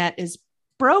capture net is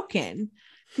broken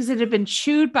because it had been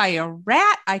chewed by a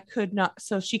rat.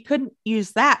 So she couldn't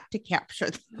use that to capture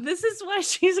them. This is why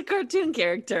she's a cartoon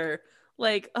character.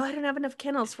 Like, oh, I don't have enough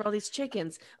kennels for all these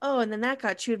chickens. Oh, and then that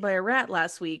got chewed by a rat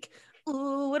last week.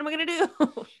 Ooh, what am I gonna do?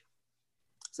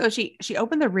 So she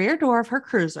opened the rear door of her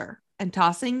cruiser and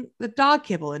tossing the dog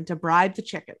kibble in to bribe the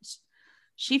chickens.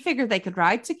 She figured they could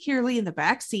ride securely in the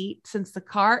back seat since the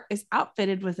car is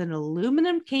outfitted with an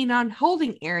aluminum canine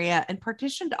holding area and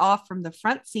partitioned off from the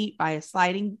front seat by a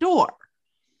sliding door.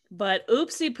 But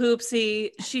oopsie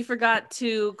poopsie, she forgot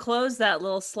to close that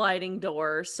little sliding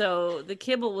door. So the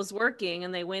kibble was working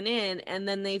and they went in, and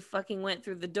then they fucking went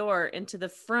through the door into the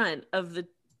front of the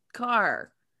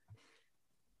car.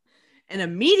 And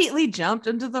immediately jumped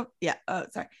into the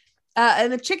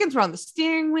and the chickens were on the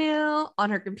steering wheel, on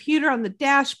her computer, on the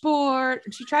dashboard,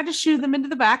 and she tried to shoo them into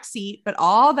the back seat, but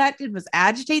all that did was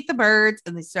agitate the birds,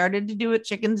 and they started to do what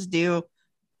chickens do: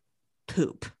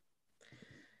 poop.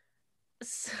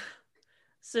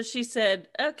 So she said,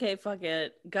 okay, fuck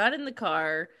it, got in the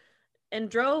car and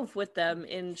drove with them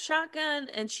in shotgun,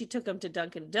 and she took them to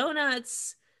Dunkin'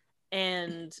 Donuts,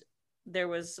 and there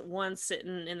was one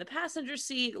sitting in the passenger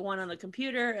seat, one on the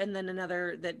computer, and then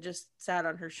another that just sat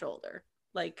on her shoulder.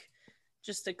 Like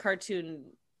just a cartoon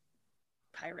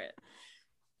pirate.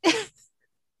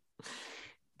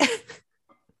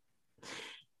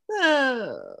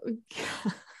 Oh,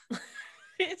 God.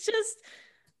 It's just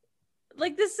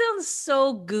like, this sounds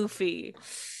so goofy.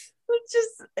 It's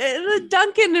just, the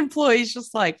Dunkin' employee's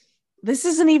just like, this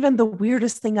isn't even the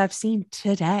weirdest thing I've seen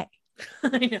today.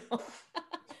 I know.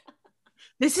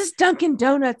 This is Dunkin'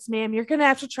 Donuts, ma'am. You're going to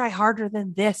have to try harder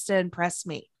than this to impress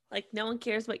me. Like, no one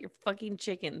cares about your fucking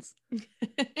chickens.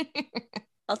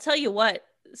 I'll tell you what,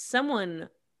 someone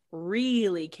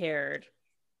really cared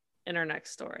in our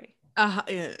next story.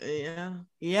 Yeah.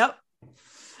 Yep.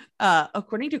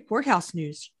 According to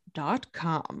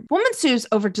courthousenews.com, woman sues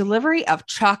over delivery of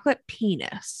chocolate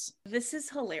penis. This is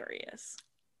hilarious.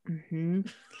 Mm-hmm.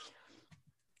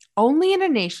 Only in a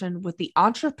nation with the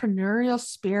entrepreneurial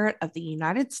spirit of the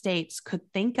United States could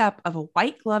think up of a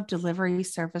white glove delivery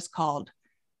service called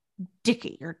Dick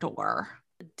at Your Door.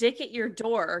 Dick at Your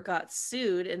Door got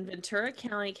sued in Ventura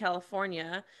County,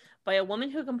 California, by a woman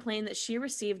who complained that she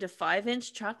received a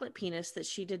 5-inch chocolate penis that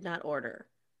she did not order.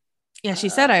 Yeah, she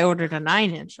said I ordered a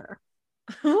 9-incher.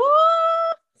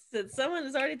 Said someone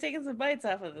has already taken some bites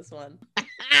off of this one.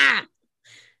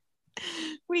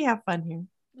 We have fun here.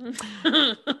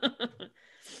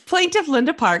 Plaintiff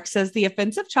Linda Park says the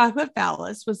offensive chocolate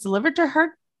phallus was delivered to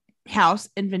her house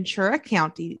in Ventura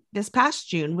County this past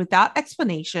June without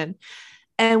explanation.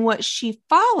 And what she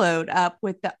followed up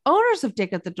with the owners of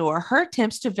Dick at the Door, her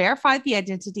attempts to verify the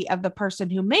identity of the person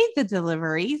who made the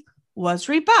delivery was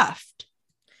rebuffed.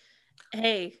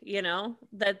 Hey,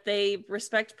 that they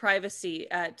respect privacy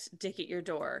at Dick at Your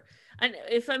Door. And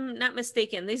if I'm not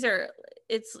mistaken,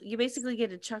 you basically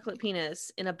get a chocolate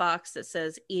penis in a box that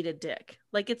says eat a dick.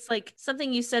 Like, it's like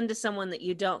something you send to someone that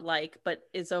you don't like, but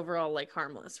is overall like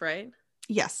harmless, right?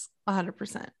 Yes,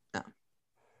 100%. No.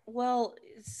 Well,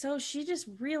 so she just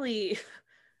really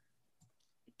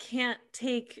can't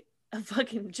take a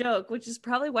fucking joke, which is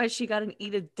probably why she got an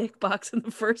eat a dick box in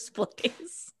the first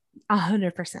place.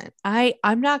 100%.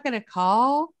 I'm not going to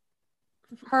call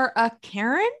her a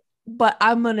Karen, but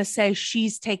I'm going to say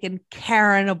she's taken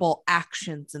Karenable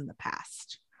actions in the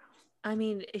past. I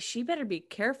mean, she better be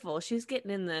careful. She's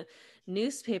getting in the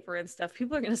newspaper and stuff.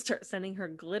 People are going to start sending her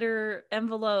glitter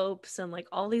envelopes and like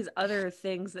all these other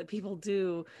things that people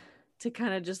do to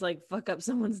kind of just like fuck up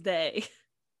someone's day.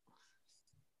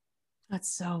 That's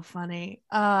so funny.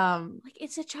 Like,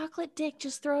 it's a chocolate dick,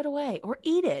 just throw it away or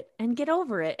eat it and get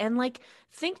over it. And like,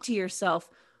 think to yourself,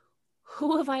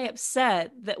 who have I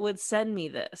upset that would send me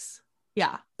this?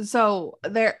 Yeah. So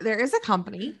there is a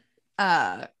company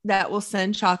that will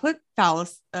send chocolate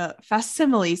phallus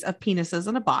facsimiles of penises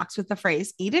in a box with the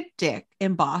phrase "eat a dick"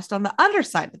 embossed on the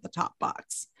underside of the top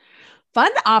box.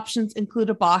 Fun options include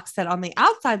a box that on the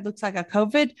outside looks like a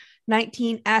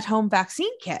COVID-19 at-home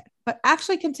vaccine kit, but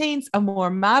actually contains a more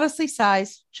modestly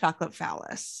sized chocolate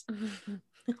phallus.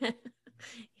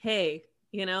 Hey,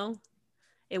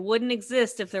 it wouldn't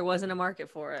exist if there wasn't a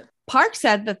market for it. Park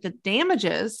said that the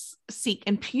damages seek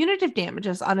impunitive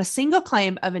damages on a single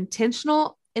claim of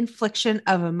intentional infliction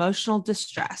of emotional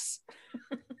distress.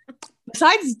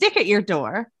 Besides Dick at Your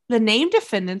Door, the named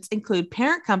defendants include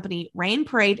parent company Rain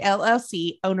Parade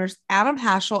LLC owners Adam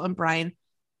Haschel and Brian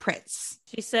Pritz.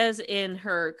 She says in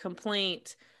her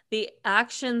complaint, the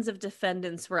actions of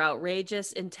defendants were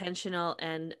outrageous, intentional,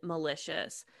 and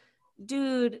malicious.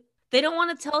 Dude, they don't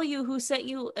want to tell you who sent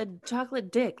you a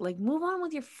chocolate dick. Like, move on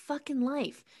with your fucking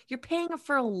life. You're paying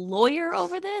for a lawyer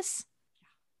over this?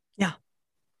 Yeah.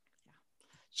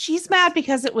 She's mad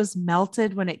because it was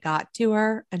melted when it got to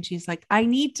her. And she's like, I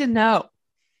need to know.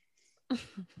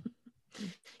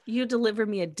 You deliver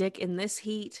me a dick in this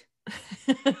heat.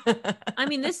 I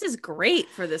mean, this is great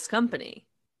for this company.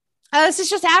 This is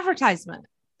just advertisement.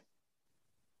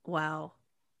 Wow.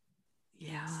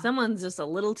 Yeah. Someone's just a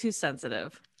little too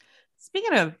sensitive.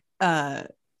 Speaking of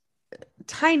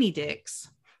tiny dicks.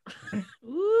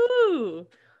 Ooh.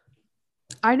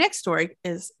 Our next story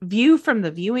is view from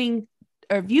the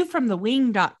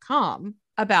wing.com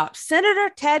about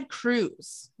Senator Ted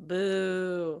Cruz.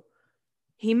 Boo.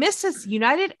 He missed his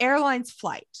United Airlines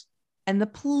flight and the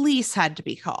police had to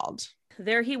be called.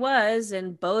 There he was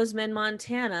in Bozeman,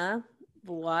 Montana.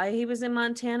 Why he was in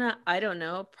Montana, I don't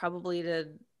know. Probably to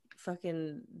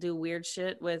fucking do weird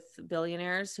shit with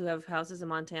billionaires who have houses in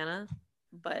Montana.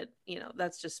 But,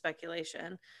 that's just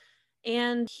speculation.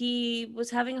 And he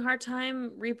was having a hard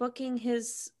time rebooking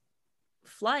his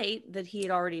flight that he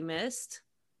had already missed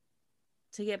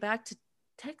to get back to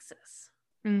Texas.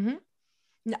 Mm-hmm.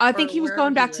 I think he was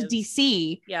going back to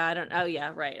DC. Yeah, I don't know. Oh,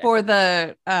 yeah, right. For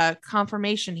the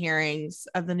confirmation hearings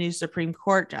of the new Supreme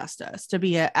Court justice to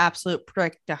be an absolute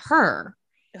prick to her.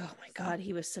 Oh my God,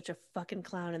 he was such a fucking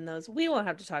clown in those. We won't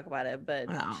have to talk about it, but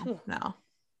no.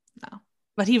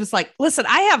 But he was like, listen,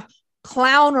 I have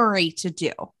clownery to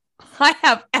do. I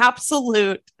have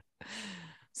absolute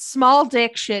small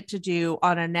dick shit to do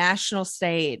on a national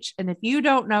stage. And if you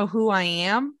don't know who I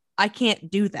am, I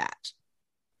can't do that.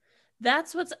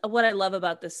 That's what I love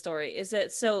about this story is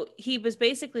that so he was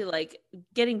basically like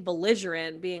getting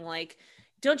belligerent, being like,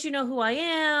 don't you know who I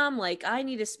am? Like, I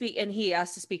need to speak. And he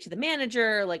asked to speak to the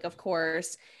manager, like, of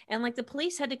course. And like the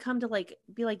police had to come to like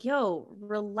be like, yo,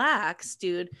 relax,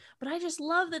 dude. But I just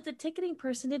love that the ticketing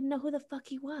person didn't know who the fuck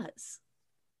he was.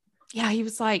 Yeah, he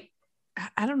was like,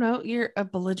 I don't know, you're a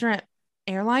belligerent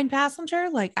airline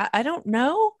passenger. Like, I don't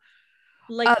know.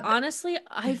 Like, honestly,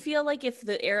 I feel like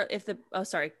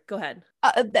sorry, go ahead.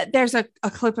 There's a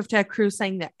clip of Ted Cruz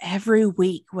saying that every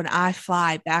week when I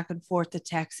fly back and forth to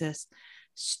Texas,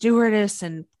 stewardess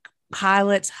and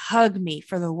pilots hug me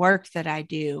for the work that I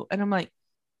do. And I'm like,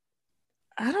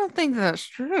 I don't think that's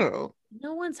true.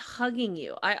 No one's hugging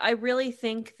you. I really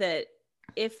think that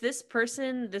if this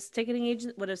ticketing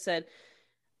agent would have said,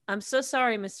 I'm so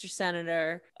sorry, Mr.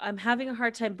 Senator, I'm having a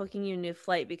hard time booking you a new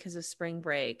flight because of spring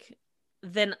break.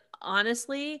 then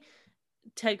honestly,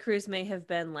 Ted Cruz may have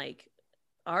been like,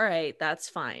 all right, that's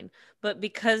fine. But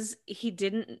because he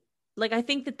didn't, like, I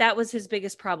think that was his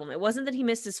biggest problem. It wasn't that he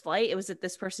missed his flight. It was that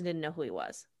this person didn't know who he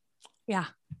was. Yeah.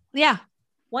 Yeah.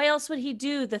 Why else would he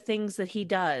do the things that he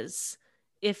does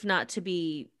if not to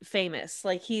be famous?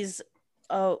 Like, he's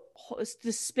a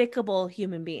despicable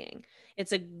human being.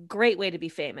 It's a great way to be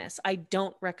famous. I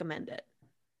don't recommend it.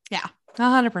 Yeah.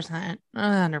 100%.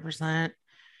 100%.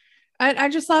 I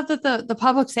just love that the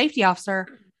public safety officer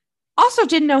also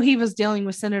didn't know he was dealing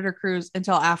with Senator Cruz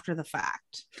until after the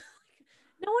fact.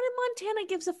 No one in Montana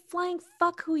gives a flying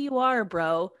fuck who you are,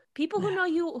 bro. People who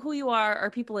know who you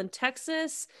are people in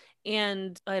Texas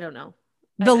and I don't know.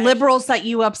 The liberals that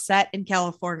you upset in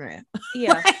California.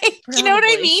 Yeah. Like, you know what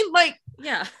I mean? Like,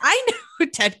 yeah. I know who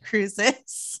Ted Cruz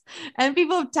is. And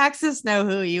people of Texas know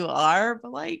who you are,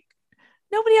 but like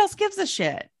nobody else gives a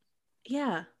shit.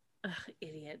 Yeah. Ugh,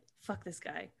 idiot. Fuck this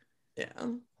guy. Yeah.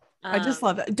 I just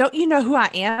love it. Don't you know who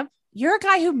I am? You're a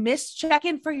guy who missed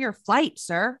check-in for your flight,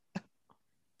 sir.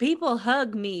 People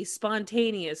hug me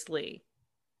spontaneously.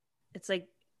 It's like,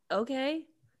 okay.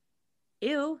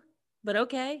 Ew, but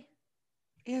okay.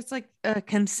 It's like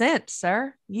consent,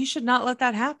 sir. You should not let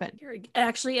that happen.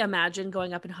 Actually, imagine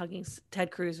going up and hugging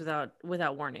Ted Cruz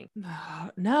without warning.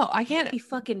 No, I can't. Be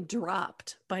fucking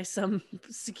dropped by some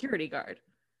security guard.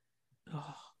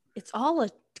 Oh. It's all a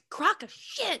crock of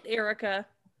shit, Erica.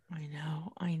 I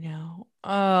know.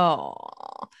 Oh,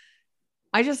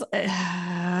 I just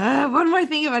one more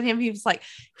thing about him. He was like,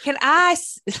 can I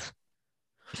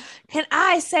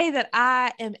say that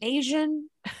I am Asian?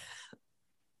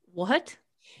 What?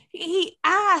 He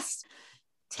asked,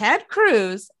 Ted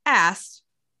Cruz asked,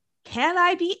 can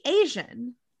I be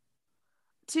Asian?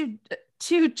 To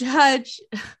Judge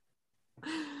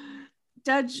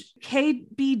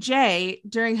KBJ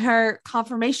during her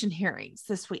confirmation hearings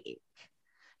this week.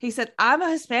 He said, I'm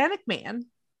a Hispanic man.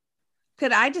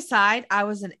 Could I decide I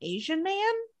was an Asian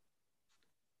man?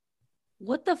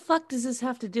 What the fuck does this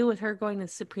have to do with her going to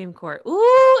the Supreme Court?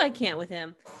 Ooh, I can't with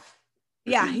him.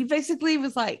 Yeah, he basically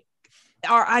was like,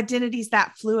 our identity's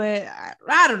that fluid.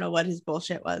 I don't know what his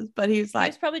bullshit was, but he was like, he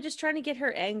was probably just trying to get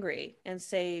her angry and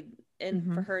say,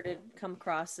 and for her to come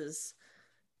across as,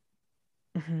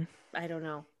 I don't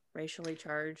know, racially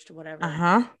charged, whatever.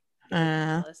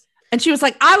 And she was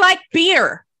like, I like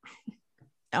beer.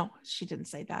 No, she didn't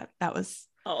say that. That was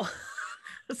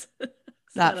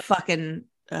that fucking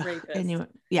anyway.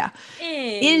 Yeah.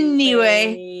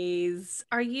 Anyways,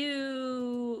 are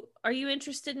you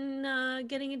interested in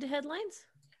getting into headlines?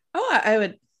 Oh, I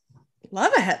would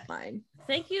love a headline.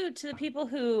 Thank you to the people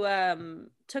who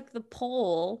took the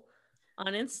poll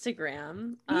on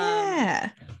Instagram.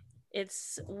 Yeah.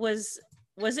 Was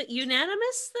it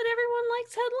unanimous that everyone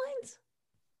likes headlines?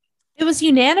 It was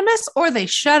unanimous, or they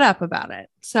shut up about it.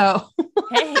 So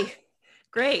hey,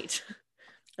 great.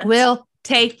 We'll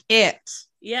take it.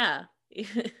 Yeah.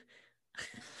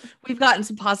 We've gotten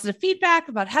some positive feedback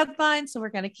about headlines, so we're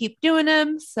going to keep doing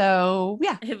them. So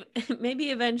yeah, maybe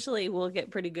eventually we'll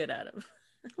get pretty good at them.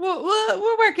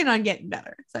 We're working on getting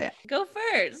better. So yeah, go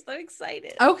first. I'm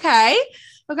excited. Okay.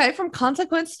 From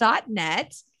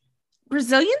consequence.net.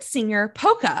 Brazilian singer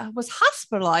Poca was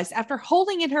hospitalized after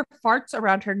holding in her farts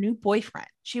around her new boyfriend.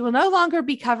 She will no longer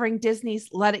be covering Disney's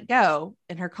Let It Go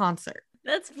in her concert.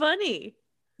 That's funny.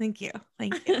 Thank you.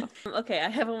 Okay, I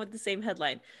have one with the same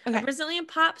headline. Okay. A Brazilian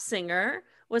pop singer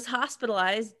was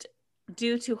hospitalized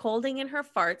due to holding in her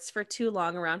farts for too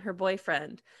long around her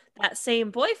boyfriend. That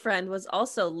same boyfriend was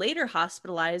also later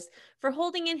hospitalized for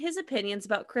holding in his opinions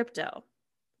about crypto.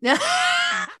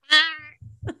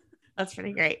 That's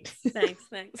pretty great. Thanks.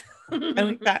 I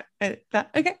like that.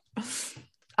 Okay.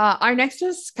 Our next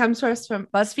news comes to us from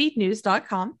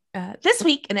BuzzFeedNews.com. This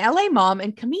week, an LA mom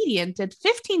and comedian did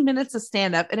 15 minutes of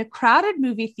stand-up in a crowded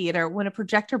movie theater when a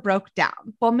projector broke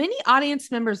down, while many audience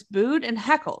members booed and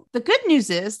heckled. The good news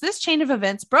is this chain of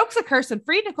events broke the curse and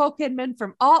freed Nicole Kidman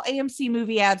from all AMC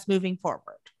movie ads moving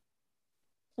forward.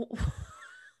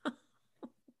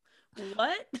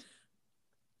 What?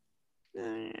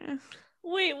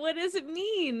 Wait, what does it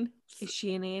mean? Is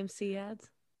she in AMC ads?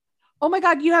 Oh my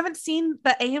God, you haven't seen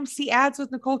the AMC ads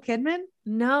with Nicole Kidman?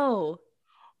 No.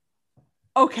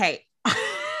 Okay.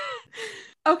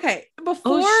 Okay.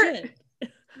 Before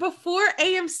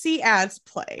AMC ads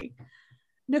play,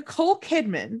 Nicole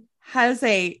Kidman has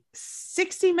a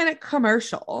 60-minute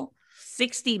commercial.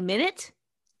 60-minute?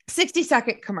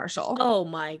 60-second commercial. Oh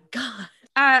my God.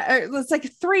 It's like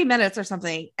 3 minutes or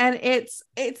something, and it's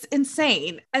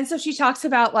insane. And so she talks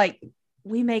about like,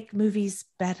 we make movies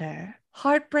better.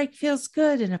 Heartbreak feels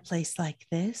good in a place like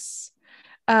this.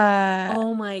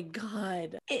 Oh my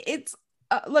God. It's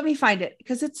let me find it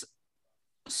because it's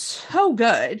so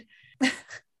good. Let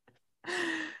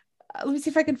me see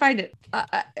if I can find it.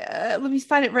 Let me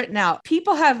find it written out.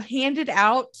 People have handed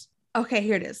out. Okay,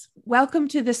 here it is. Welcome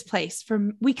to this place.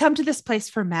 We come to this place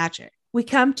for magic. We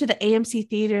come to the AMC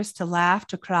theaters to laugh,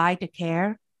 to cry, to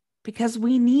care, because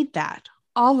we need that.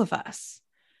 All of us.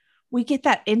 We get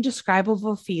that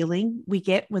indescribable feeling we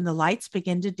get when the lights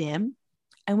begin to dim,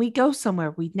 and we go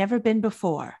somewhere we'd never been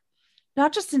before.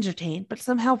 Not just entertained, but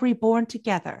somehow reborn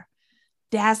together.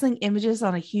 Dazzling images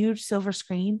on a huge silver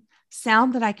screen,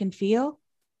 sound that I can feel.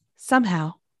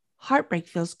 Somehow, heartbreak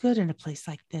feels good in a place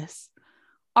like this.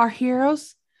 Our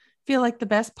heroes feel like the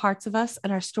best parts of us,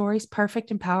 and our stories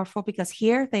perfect and powerful because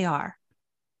here they are.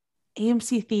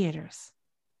 AMC Theaters.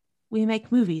 We make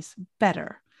movies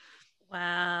better.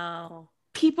 Wow.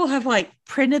 People have like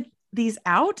printed these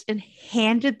out and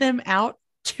handed them out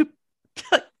to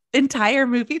entire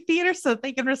movie theaters so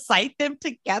they can recite them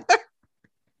together.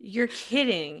 You're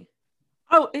kidding.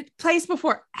 Oh, it plays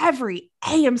before every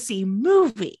AMC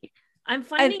movie. I'm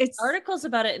finding articles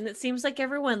about it and it seems like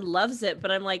everyone loves it,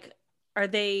 but I'm like, are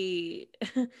they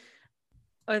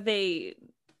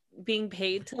being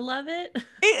paid to love it?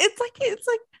 It's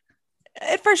like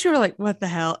at first you were like, what the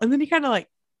hell? And then you kind of like,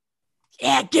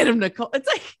 yeah, get him, Nicole. It's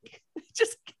like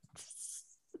just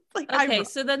like okay,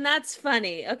 so then that's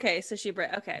funny. Okay, so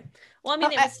okay. Well, I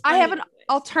mean, I have an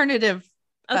alternative.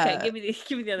 Okay, give me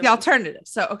the other the alternative.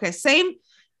 So okay, same.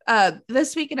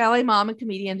 This week in LA, mom and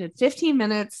comedian did 15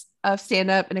 minutes of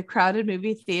stand-up in a crowded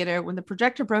movie theater when the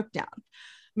projector broke down.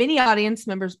 Many audience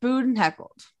members booed and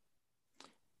heckled.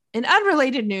 In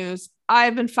unrelated news,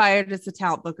 I've been fired as the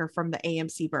talent booker from the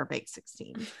AMC Burbank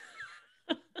 16.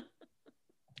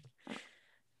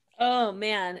 Oh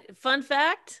man, fun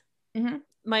fact. Mm-hmm.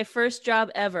 My first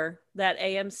job ever, that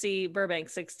AMC Burbank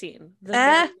 16, the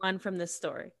very one from this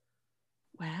story.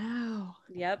 Wow.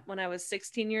 Yep, when I was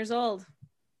 16 years old.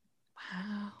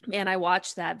 Wow. And I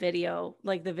watched that video,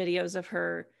 like the videos of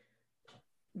her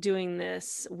doing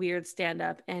this weird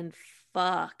stand-up, and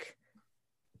fuck,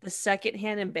 the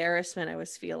secondhand embarrassment I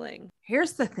was feeling.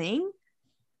 Here's the thing.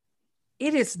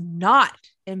 It is not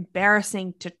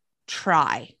embarrassing to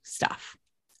try stuff.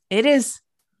 It is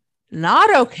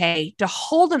not okay to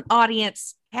hold an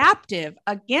audience captive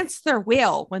against their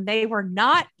will when they were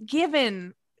not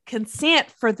given consent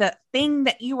for the thing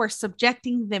that you were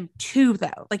subjecting them to,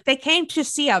 though. Like, they came to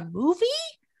see a movie.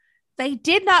 They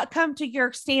did not come to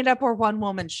your stand-up or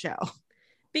one-woman show.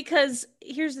 Because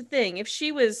here's the thing. If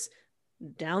she was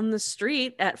down the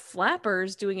street at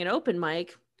Flappers doing an open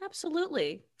mic,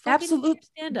 absolutely.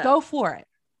 Stand up. Go for it.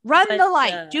 Run the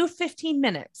light. Do 15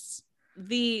 minutes.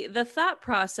 The thought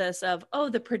process of, oh,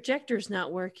 the projector's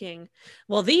not working.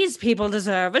 Well, these people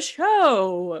deserve a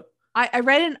show. I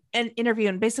read an interview,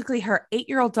 and basically her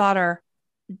 8-year-old daughter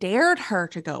dared her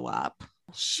to go up.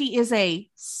 She is a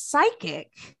psychic.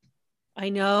 I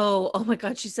know. Oh my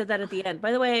God. She said that at the end.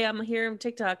 By the way, I'm here on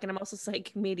TikTok and I'm also a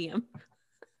psychic medium.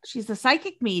 She's a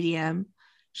psychic medium.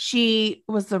 She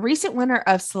was the recent winner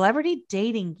of Celebrity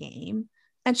Dating Game,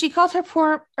 and she called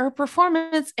her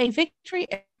performance a victory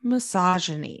in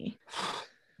misogyny.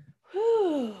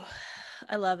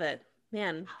 I love it.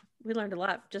 Man, we learned a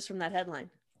lot just from that headline.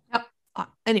 Yep.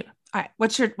 Anyway, all right.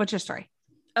 What's your story?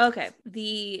 Okay.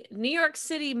 The New York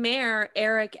City Mayor,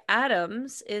 Eric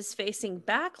Adams, is facing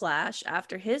backlash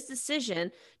after his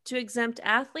decision to exempt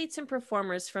athletes and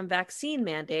performers from vaccine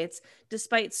mandates,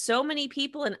 despite so many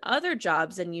people in other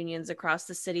jobs and unions across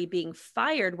the city being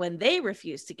fired when they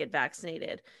refused to get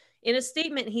vaccinated. In a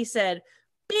statement, he said,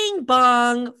 "Bing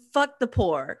bong, fuck the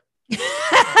poor."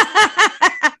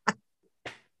 I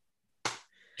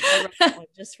wrote that one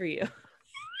just for you.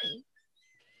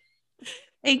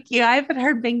 Thank you. I haven't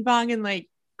heard Bing Bong in like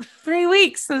 3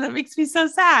 weeks, so that makes me so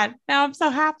sad. Now I'm so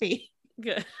happy.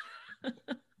 Good.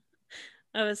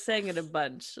 I was saying it a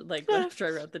bunch, like after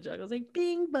I wrote the joke. I was like,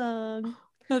 Bing Bong.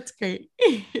 That's great.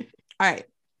 All right.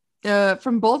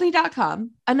 From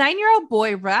Boldy.com, a 9-year-old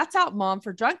boy rats out mom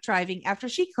for drunk driving after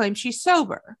she claims she's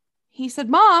sober. He said,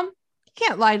 "Mom, you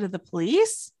can't lie to the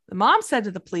police." The mom said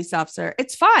to the police officer,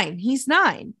 "It's fine. He's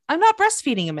 9. I'm not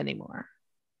breastfeeding him anymore."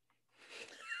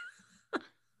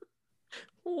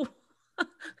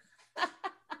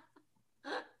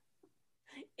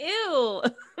 Ew.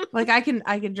 Like, I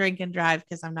can drink and drive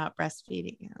because I'm not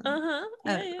breastfeeding him. Yeah.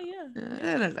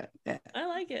 I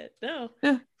like it. No.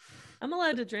 Yeah. I'm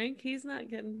allowed to drink. He's not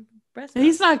getting breastfed.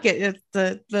 He's not getting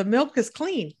the milk is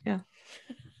clean. Yeah.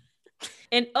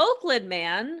 An Oakland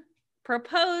man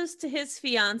proposed to his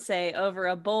fiance over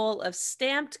a bowl of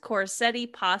stamped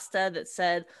Corsetti pasta that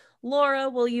said Laura,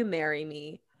 will you marry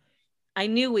me? I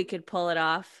knew we could pull it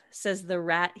off, says the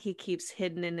rat he keeps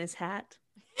hidden in his hat.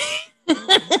 That's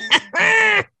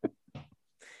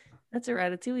a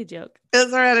Ratatouille joke.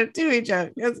 That's a Ratatouille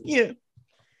joke. That's cute.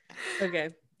 Okay,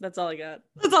 that's all I got.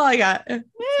 That's all I got.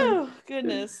 Oh,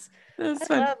 goodness. That's I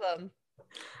fun. love them.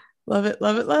 Love it,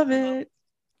 love it, love it.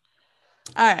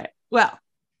 All right. Well,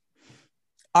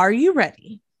 are you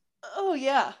ready? Oh,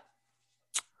 yeah.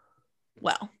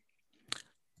 Well,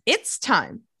 it's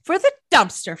time for the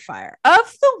dumpster fire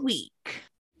of the week.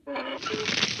 Oh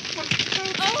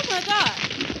my God.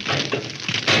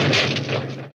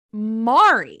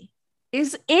 Maury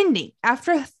is ending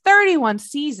after 31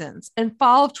 seasons in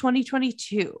fall of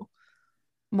 2022.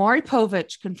 Maury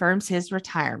Povich confirms his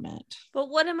retirement. But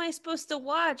what am I supposed to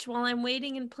watch while I'm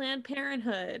waiting in Planned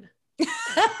Parenthood?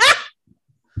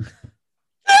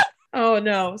 Oh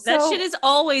no. That shit is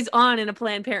always on in a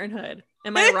Planned Parenthood.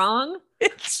 Am I wrong?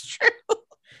 It's true.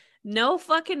 No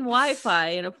fucking Wi-Fi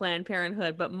in a Planned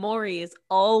Parenthood, but Maury is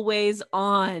always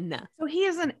on. So he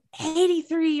is an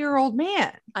 83-year-old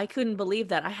man. I couldn't believe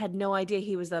that. I had no idea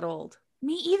he was that old.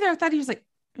 Me either. I thought he was like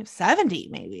 70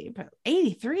 maybe, but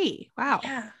 83. Wow.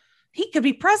 Yeah. He could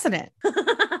be president.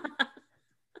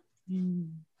 Hmm.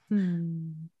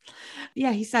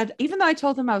 Yeah, he said, even though I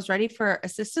told him I was ready for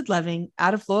assisted living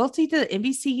out of loyalty to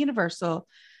NBC Universal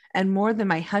and more than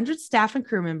my 100 staff and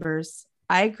crew members,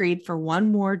 I agreed for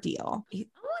one more deal. I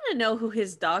want to know who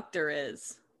his doctor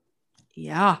is.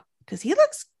 Yeah, because he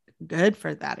looks good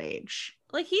for that age.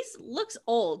 Like looks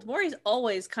old. Maury's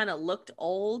always kind of looked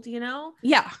old, you know?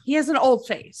 Yeah, he has an old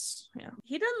face. Yeah.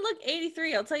 He doesn't look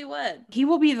 83, I'll tell you what. He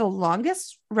will be the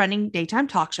longest running daytime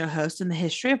talk show host in the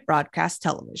history of broadcast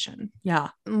television.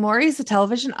 Yeah. Maury is a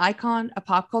television icon, a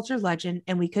pop culture legend,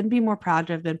 and we couldn't be more proud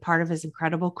to have been part of his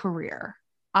incredible career.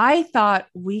 I thought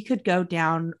we could go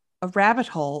down a rabbit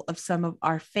hole of some of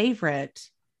our favorite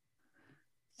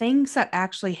things that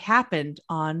actually happened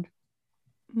on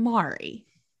Maury.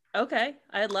 Okay,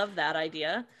 I love that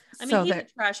idea. I mean, he's a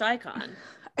trash icon.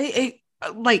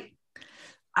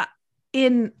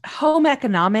 In home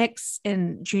economics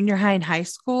in junior high and high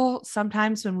school,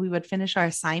 sometimes when we would finish our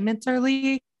assignments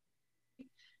early,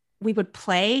 we would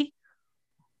play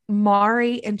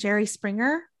Maury and Jerry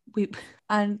Springer. We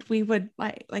would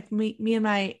like me and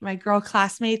my girl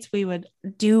classmates, we would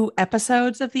do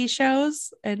episodes of these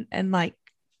shows and like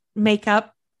make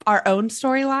up our own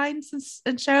storylines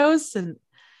and shows. And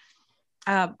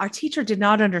our teacher did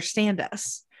not understand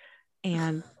us,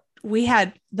 and we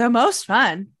had the most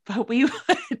fun, but we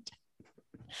would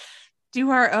do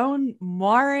our own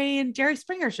Maury and Jerry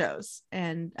Springer shows.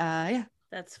 And yeah,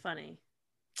 that's funny.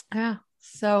 Yeah.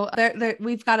 So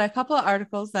we've got a couple of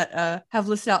articles that have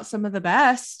listed out some of the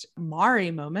best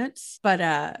Maury moments,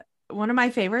 but one of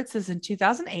my favorites is in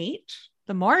 2008.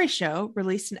 The Maury Show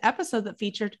released an episode that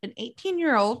featured an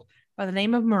 18-year-old by the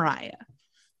name of Mariah.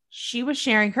 She was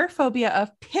sharing her phobia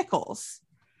of pickles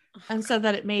and said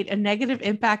that it made a negative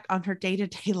impact on her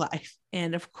day-to-day life.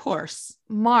 And of course,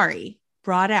 Maury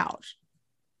brought out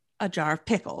a jar of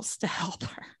pickles to help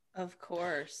her. Of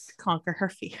course. Conquer her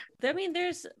fear. I mean,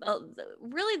 there's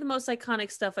really the most iconic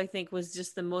stuff, I think, was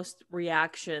just the most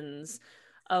reactions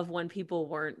of when people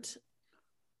weren't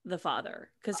the father,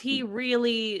 because he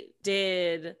really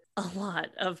did a lot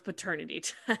of paternity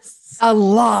tests. A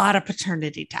lot of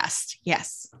paternity tests.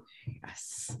 Yes.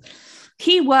 Yes.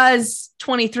 He was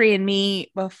 23andMe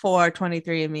before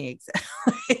 23andMe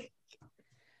existed.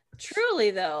 Truly,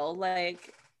 though,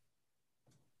 like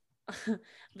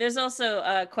there's also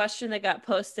a question that got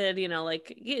posted, you know,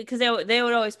 like, because they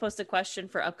would always post a question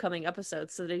for upcoming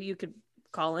episodes so that you could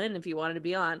call in if you wanted to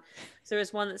be on. So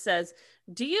there's one that says,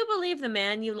 do you believe the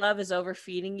man you love is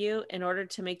overfeeding you in order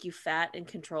to make you fat and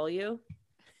control you?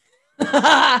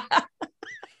 It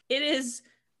is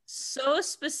so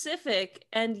specific,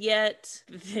 and yet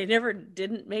they never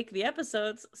didn't make the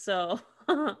episodes. So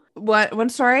one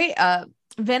story,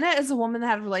 Venna is a woman that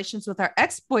had relations with her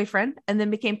ex-boyfriend and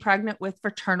then became pregnant with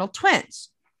fraternal twins.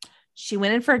 She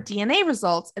went in for DNA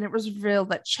results, and it was revealed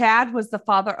that Chad was the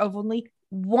father of only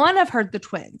one of the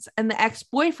twins, and the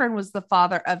ex-boyfriend was the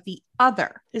father of the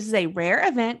other. This is a rare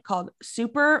event called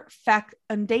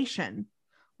superfecundation,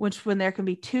 which when there can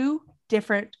be two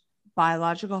different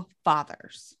biological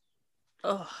fathers.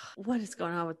 Oh, what is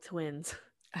going on with twins?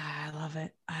 I love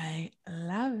it. I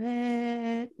love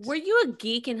it. Were you a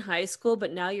geek in high school,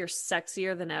 but now you're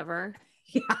sexier than ever?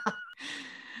 Yeah.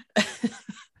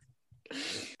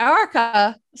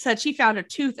 Erica said she found a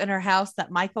tooth in her house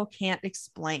that Michael can't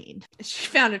explain. She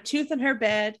found a tooth in her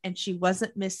bed and she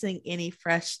wasn't missing any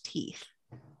fresh teeth.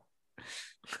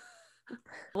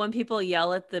 When people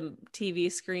yell at the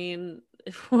TV screen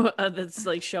that's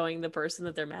like showing the person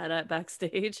that they're mad at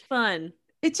backstage. Fun.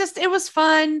 It was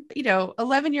fun.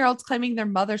 11-year-olds claiming their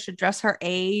mother should dress her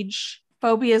age,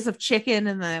 phobias of chicken,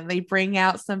 and then they bring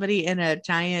out somebody in a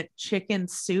giant chicken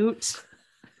suit.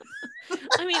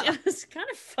 I mean, it was kind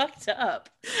of fucked up.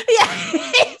 Yeah,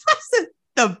 it wasn't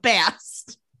the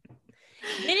best.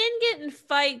 They didn't get in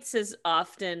fights as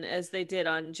often as they did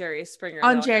on Jerry Springer.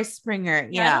 On Jerry Springer,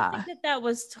 yeah. I don't think that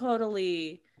was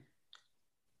totally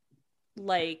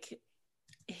like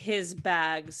his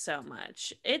bag so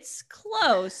much. It's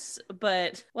close,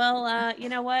 but well, you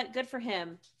know what? Good for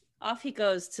him. Off he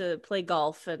goes to play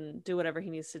golf and do whatever he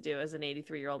needs to do as an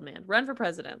 83-year-old man. Run for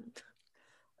president.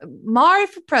 Maury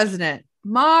for president.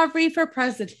 Maury for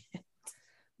president.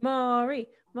 Maury.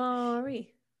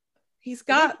 He's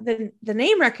got the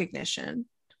name recognition.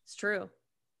 It's true.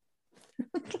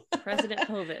 President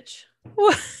Povich.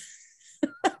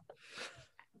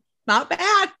 Not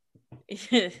bad.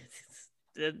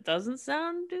 It doesn't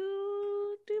sound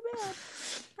too bad.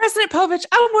 President Povich,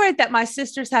 I'm worried that my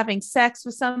sister's having sex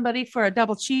with somebody for a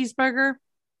double cheeseburger.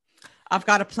 I've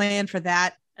got a plan for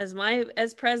that.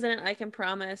 As president, I can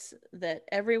promise that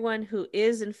everyone who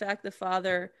is in fact the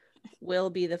father will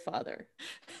be the father.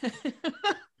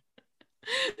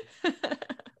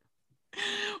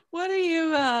 What are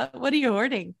you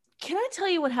hoarding? Can I tell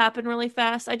you what happened really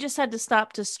fast? I just had to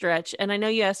stop to stretch, and I know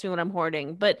you asked me what I'm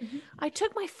hoarding, but I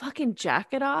took my fucking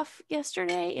jacket off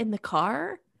yesterday in the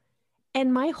car,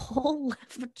 and my whole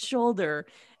left shoulder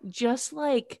just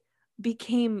like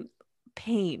became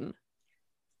pain.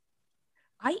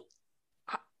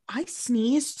 I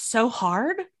sneezed so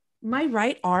hard, my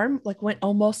right arm like went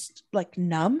almost like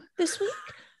numb this week,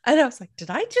 and I was like, did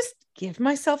I just give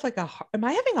myself like am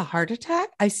I having a heart attack?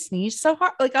 I sneezed so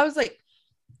hard, I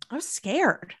was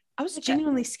scared. I was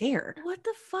genuinely scared. What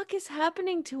the fuck is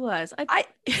happening to us? I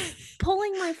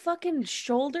pulling my fucking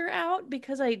shoulder out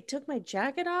because I took my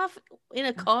jacket off in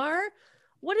a car.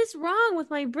 What is wrong with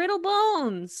my brittle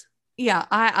bones? Yeah,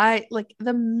 I like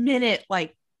the minute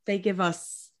like they give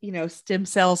us, stem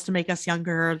cells to make us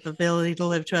younger, the ability to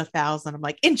live to 1,000. I'm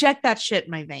like, inject that shit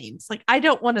in my veins. Like, I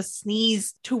don't want to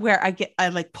sneeze to where I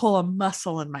like pull a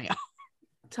muscle in my arm.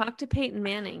 Talk to Peyton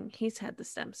Manning. He's had the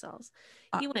stem cells.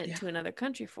 He went to another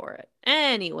country for it.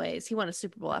 Anyways, he won a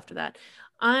Super Bowl after that.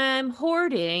 I'm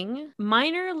hoarding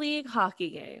minor league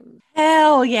hockey games.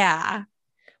 Hell yeah.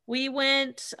 We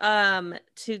went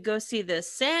to go see the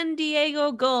San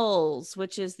Diego Gulls,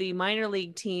 which is the minor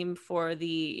league team for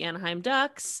the Anaheim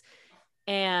Ducks.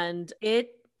 And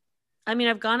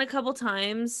I've gone a couple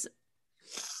times,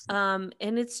 and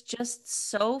it's just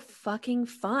so fucking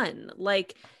fun.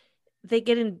 Like, they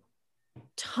get in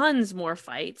tons more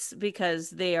fights because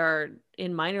they are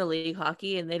in minor league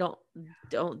hockey and they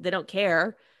don't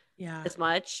care as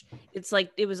much. It's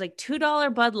like, it was like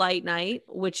 $2 Bud Light night,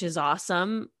 which is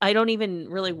awesome. I don't even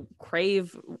really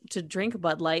crave to drink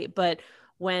Bud Light, but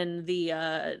when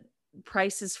the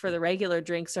prices for the regular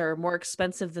drinks are more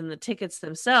expensive than the tickets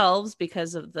themselves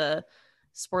because of the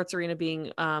sports arena being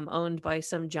owned by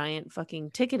some giant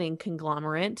fucking ticketing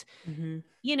conglomerate,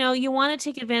 you want to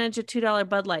take advantage of $2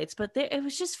 Bud Lights, but it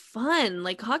was just fun.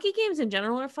 Like, hockey games in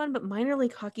general are fun, but minor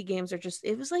league hockey games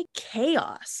it was like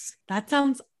chaos. That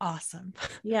sounds awesome.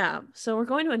 Yeah. So we're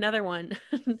going to another one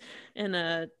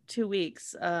in 2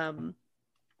 weeks. And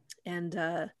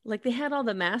like, they had all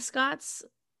the mascots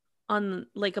on,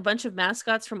 like, a bunch of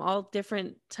mascots from all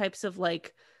different types of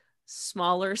like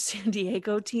smaller San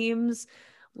Diego teams,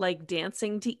 like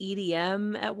dancing to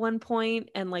EDM at one point,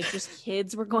 and like just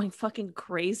kids were going fucking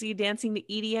crazy dancing to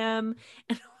EDM,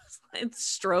 and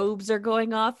strobes are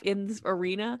going off in this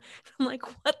arena. I'm like,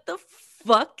 what the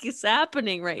fuck is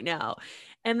happening right now?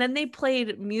 And then they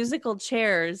played musical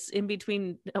chairs in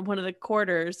between one of the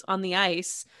quarters on the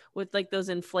ice with like those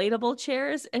inflatable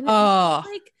chairs, and it was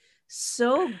like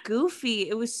so goofy.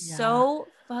 It was so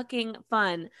fucking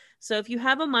fun. So if you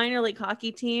have a minor league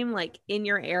hockey team like in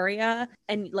your area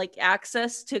and like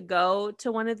access to go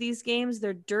to one of these games,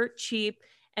 they're dirt cheap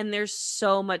and they're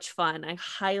so much fun. I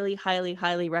highly, highly,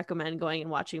 highly recommend going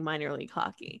and watching minor league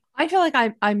hockey. I feel like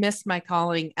I missed my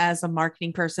calling as a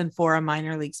marketing person for a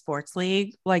minor league sports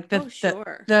league. Like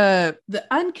the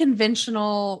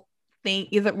unconventional thing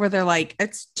where they're like,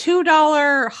 it's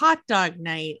 $2 hot dog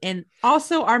night, and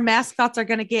also our mascots are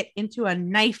going to get into a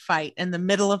knife fight in the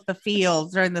middle of the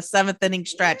field during the 7th inning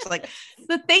stretch. Like,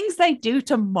 the things they do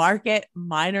to market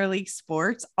minor league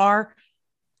sports are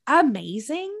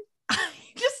amazing. I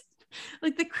just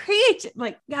like the creative,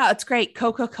 like, yeah, it's great.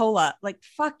 Coca-Cola, like,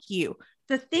 fuck you.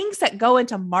 the things that go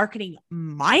into marketing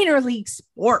minor league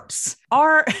sports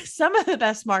are some of the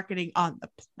best marketing on the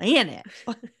planet.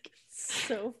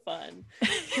 So fun.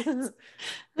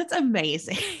 That's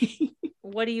amazing.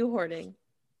 What are you hoarding?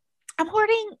 I'm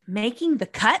hoarding Making the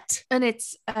Cut, and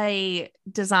it's a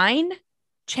design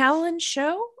challenge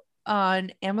show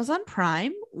on Amazon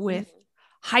Prime with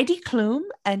Heidi Klum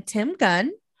and Tim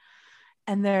Gunn,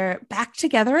 and they're back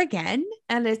together again.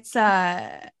 And it's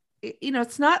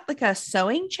it's not like a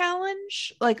sewing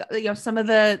challenge like some of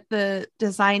the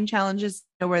design challenges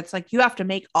where it's like you have to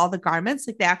make all the garments.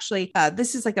 Like they actually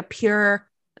this is like a pure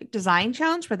design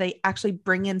challenge where they actually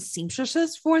bring in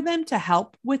seamstresses for them to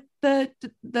help with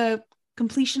the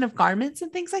completion of garments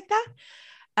and things like that,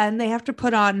 and they have to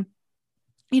put on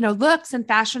looks and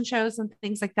fashion shows and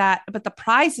things like that, but the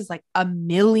prize is like $1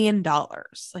 million.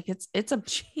 Like it's a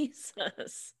Jesus,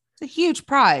 it's a huge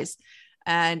prize.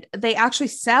 And they actually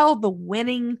sell the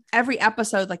winning every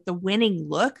episode, like the winning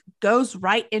look goes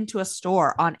right into a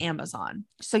store on Amazon.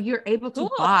 So you're able to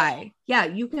buy,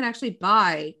 you can actually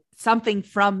buy something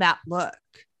from that look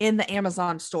in the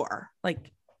Amazon store,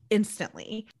 like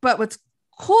instantly. But what's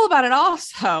cool about it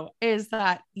also is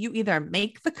that you either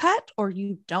make the cut or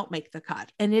you don't make the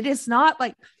cut. And it is not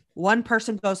like one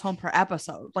person goes home per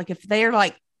episode. Like if they're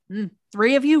like,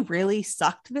 3 of you really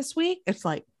sucked this week, it's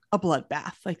like a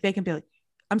bloodbath. Like they can be like,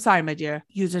 I'm sorry, my dear,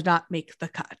 you did not make the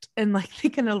cut. And like they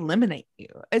can eliminate you.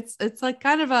 It's like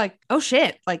kind of like, oh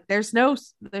shit. Like there's no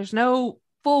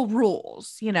full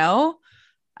rules,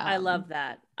 I love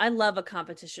that. I love a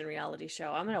competition reality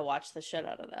show. I'm gonna watch the shit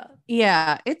out of that.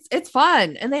 Yeah, it's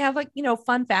fun, and they have like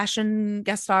fun fashion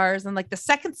guest stars. And like the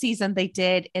second season they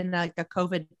did in like a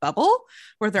COVID bubble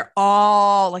where they're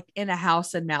all like in a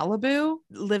house in Malibu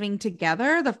living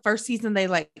together. The first season they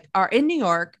like are in New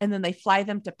York, and then they fly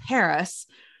them to Paris.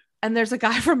 And there's a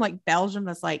guy from like Belgium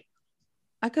that's like,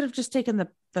 I could have just taken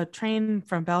the train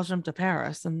from Belgium to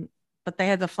Paris, but they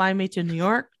had to fly me to New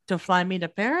York to fly me to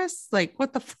Paris. Like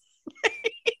what the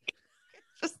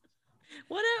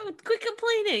quit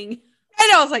complaining. I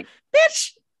know. I was like,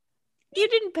 bitch, you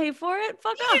didn't pay for it.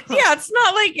 Fuck off. Yeah, it's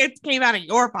not like it came out of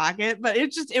your pocket, but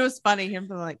it was funny him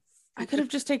to like, I could have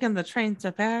just taken the train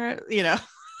to Paris,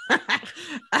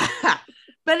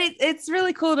 But it's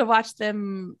really cool to watch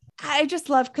them. I just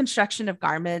love construction of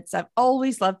garments. I've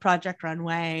always loved Project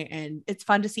Runway, and it's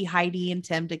fun to see Heidi and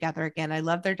Tim together again. I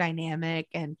love their dynamic,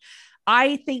 and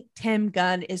I think Tim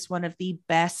Gunn is one of the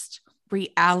best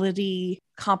reality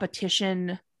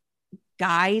competition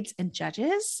guides and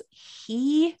judges.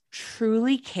 He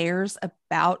truly cares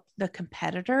about the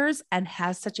competitors and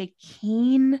has such a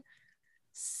keen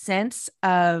sense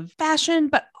of fashion,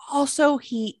 but also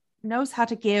he knows how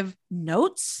to give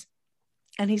notes.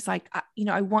 And he's like,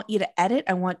 I want you to edit.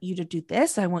 I want you to do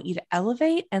this. I want you to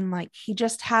elevate. And like, he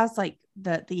just has like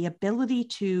the ability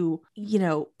to,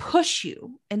 push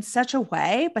you in such a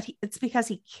way, but it's because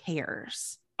he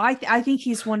cares. I think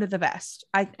he's one of the best.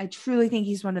 I truly think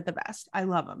he's one of the best. I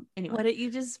love him. Anyway. Why don't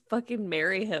you just fucking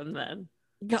marry him then?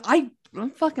 I'm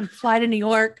fucking fly to New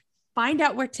York, find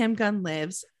out where Tim Gunn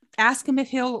lives, ask him if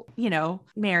he'll,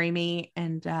 marry me.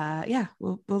 And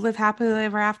we'll live happily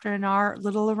ever after in our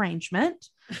little arrangement.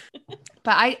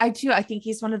 But I think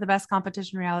he's one of the best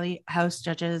competition reality host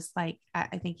judges. Like,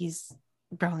 I think he's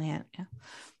brilliant. Yeah.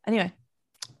 Anyway.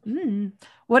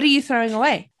 What are you throwing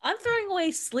away? I'm throwing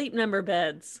away Sleep Number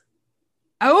beds.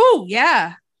 Oh,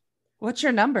 yeah. What's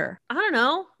your number? I don't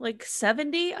know, like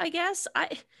 70, I guess.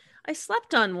 I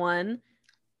slept on one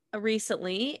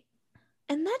recently,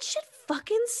 and that shit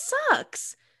fucking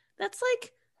sucks. That's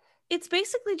like, it's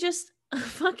basically just a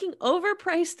fucking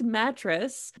overpriced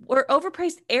mattress or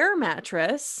overpriced air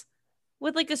mattress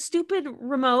with like a stupid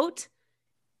remote,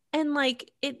 and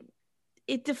like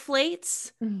it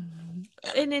deflates,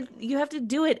 and you have to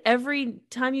do it every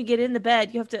time you get in the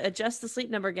bed. You have to adjust the Sleep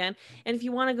Number again. And if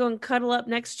you want to go and cuddle up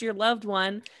next to your loved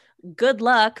one, good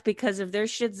luck, because if their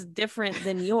shit's different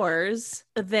than yours,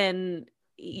 then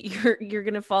you're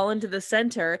going to fall into the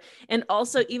center. And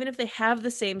also, even if they have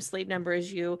the same Sleep Number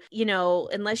as you,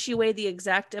 unless you weigh the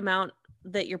exact amount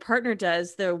that your partner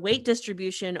does, the weight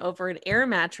distribution over an air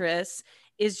mattress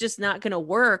is just not going to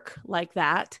work like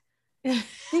that. They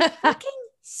fucking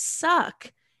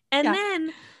suck. And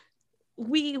then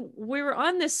we were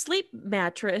on this sleep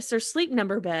mattress or Sleep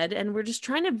Number bed, and we're just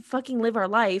trying to fucking live our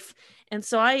life. And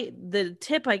so the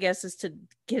tip, I guess, is to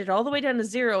get it all the way down to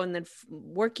 0 and then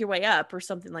work your way up or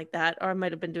something like that. Or I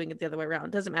might have been doing it the other way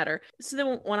around. Doesn't matter. So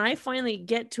then when I finally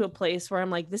get to a place where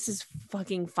I'm like, this is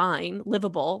fucking fine,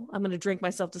 livable, I'm going to drink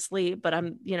myself to sleep, but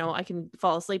I can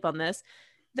fall asleep on this.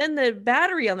 Then the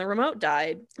battery on the remote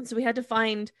died. And so we had to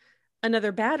find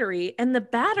another battery, and the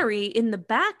battery in the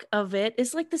back of it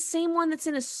is like the same one that's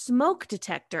in a smoke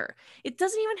detector. It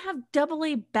doesn't even have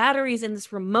AA batteries in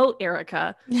this remote,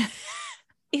 Erica.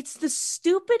 It's the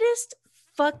stupidest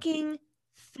fucking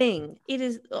thing. It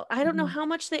is. I don't know how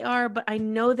much they are, but I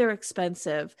know they're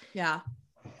expensive. Yeah.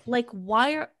 Like,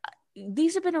 why are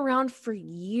these have been around for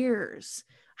years?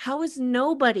 How has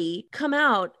nobody come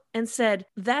out and said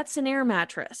that's an air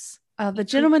mattress? The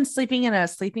gentleman sleeping in a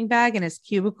sleeping bag in his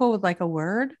cubicle with like a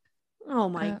word. Oh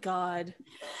my God.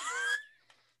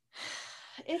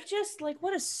 It just like,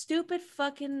 what a stupid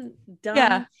fucking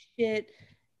dumb shit.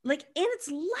 Like, and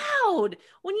it's loud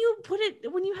when you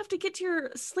when you have to get to your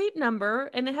sleep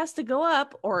number and it has to go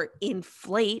up or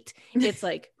inflate. It's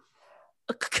like,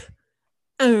 like,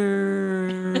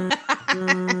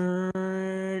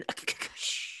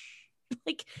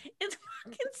 it's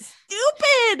fucking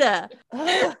stupid.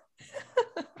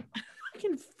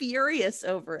 Fucking furious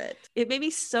over it. It made me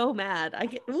so mad. I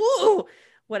get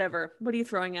whatever. What are you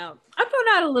throwing out? I'm throwing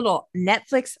out a little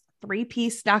Netflix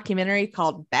 3-piece documentary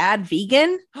called Bad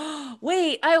Vegan.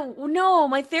 Wait, no,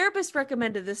 my therapist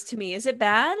recommended this to me. Is it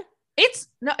bad? It's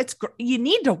you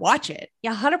need to watch it.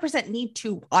 You 100% need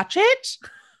to watch it.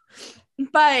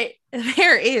 But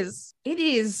it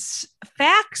is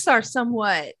facts are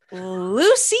somewhat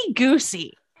loosey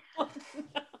goosey. Oh,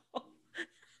 no.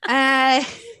 And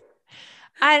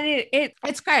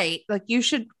it's great. Like, you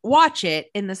should watch it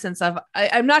in the sense of,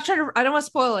 I'm not trying to, I don't want to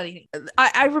spoil anything.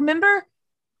 I remember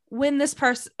when this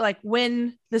person, like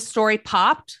when the story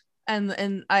popped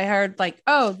and I heard like,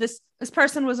 oh, this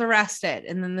person was arrested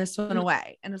and then this went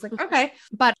away. And I was like, okay.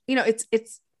 But it's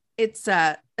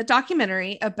a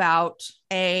documentary about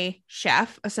a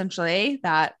chef essentially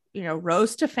that,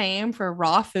 rose to fame for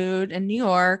raw food in New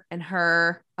York and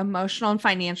her emotional and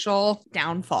financial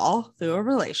downfall through a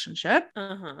relationship.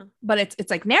 But it's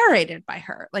like narrated by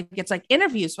her. Like, it's like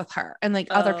interviews with her and like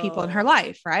other people in her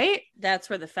life. Right. That's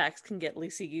where the facts can get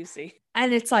loosey goosey.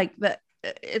 And it's like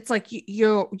it's like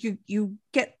you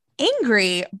get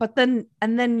angry, but then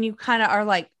you kind of are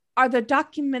like, are the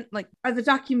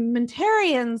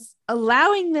documentarians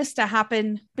allowing this to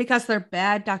happen because they're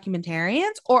bad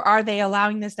documentarians, or are they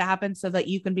allowing this to happen so that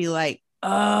you can be like,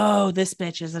 oh, this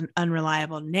bitch is an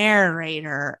unreliable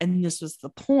narrator and this was the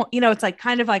point? It's like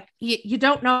kind of like you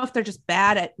don't know if they're just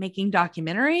bad at making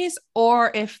documentaries or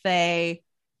if they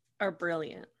are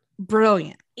brilliant.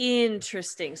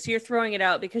 Interesting. So you're throwing it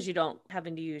out because you don't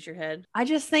having to use your head. I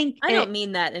just think I don't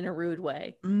mean that in a rude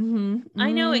way. Mm-hmm,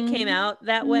 I know it came out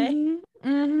that way.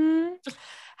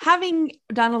 Having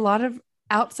done a lot of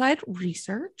outside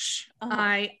research,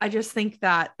 I just think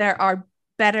that there are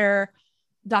better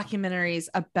documentaries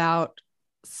about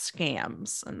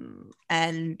scams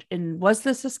and was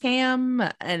this a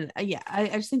scam? And I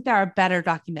just think there are better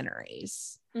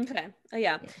documentaries. Okay.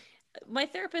 Yeah. My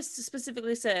therapist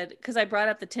specifically said, because I brought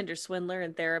up the Tinder swindler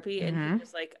in therapy, and he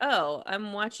was like, oh,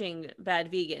 I'm watching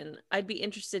Bad Vegan. I'd be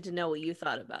interested to know what you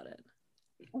thought about it.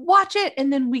 Watch it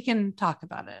and then we can talk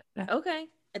about it. Okay.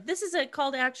 This is a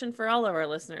call to action for all of our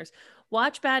listeners.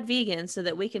 Watch Bad Vegan so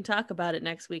that we can talk about it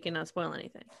next week and not spoil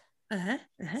anything.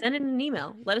 Send in an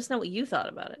email. Let us know what you thought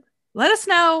about it. Let us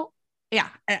know. Yeah.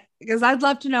 Because I'd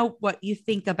love to know what you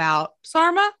think about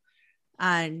Sarma.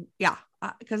 And yeah,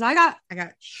 because I got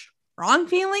strong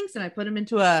feelings and I put them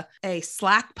into a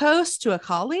Slack post to a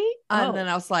colleague. And then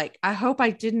I was like, I hope I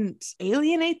didn't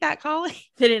alienate that colleague.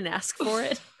 They didn't ask for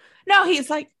it. No, he's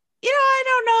like, I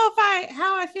don't know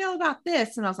how I feel about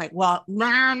this. And I was like, well, no.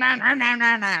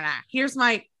 Here's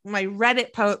my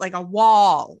Reddit post, like a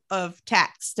wall of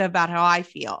text about how I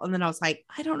feel. And then I was like,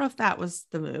 I don't know if that was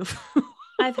the move.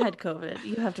 I've had COVID.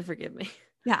 You have to forgive me.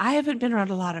 Yeah, I haven't been around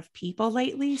a lot of people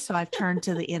lately, so I've turned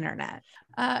to the internet.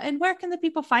 And where can the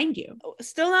people find you?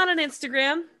 Still not on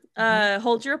Instagram.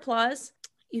 Hold your applause.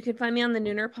 You can find me on the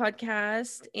Nooner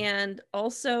podcast. And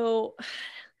also,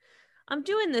 I'm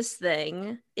doing this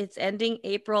thing. It's ending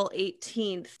April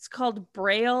 18th. It's called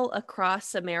Braille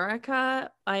Across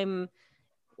America. I'm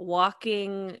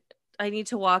walking. I need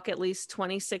to walk at least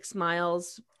 26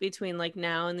 miles between like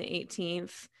now and the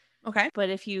 18th. Okay. But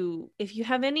if you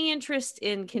have any interest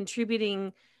in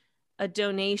contributing a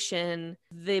donation,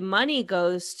 the money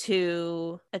goes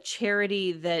to a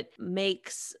charity that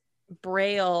makes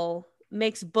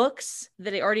books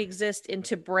that already exist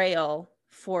into Braille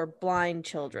for blind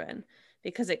children,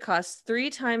 because it costs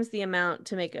 3 times the amount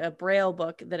to make a Braille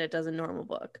book than it does a normal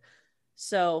book.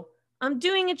 So I'm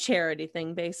doing a charity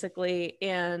thing basically.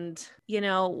 And,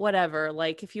 whatever,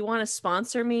 like if you want to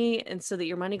sponsor me and so that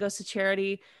your money goes to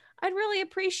charity, I'd really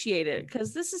appreciate it,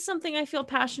 because this is something I feel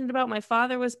passionate about. My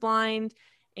father was blind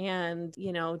and,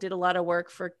 did a lot of work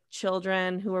for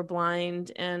children who are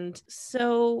blind. And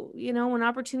so, when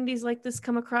opportunities like this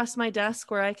come across my desk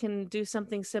where I can do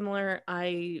something similar,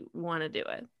 I want to do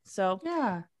it. So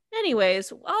Yeah.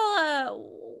 anyways,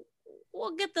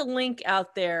 we'll get the link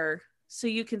out there so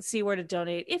you can see where to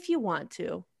donate if you want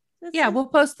to. We'll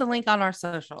post the link on our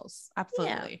socials.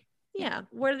 Absolutely. Yeah.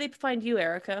 Where do they find you,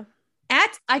 Erica?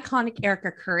 At Iconic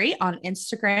Erica Curry on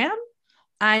Instagram.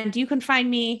 And you can find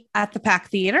me at the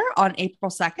Pack Theater on April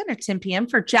 2nd at 10 p.m.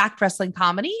 for Jacked Wrestling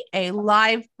Comedy, a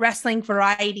live wrestling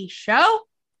variety show.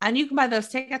 And you can buy those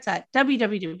tickets at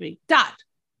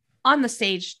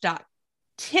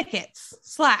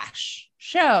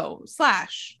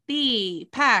www.onthestage.tickets/show/the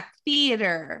Pack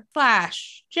Theater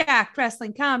 /Jacked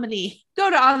Wrestling Comedy. Go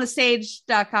to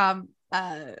onthestage.com.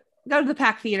 Go to the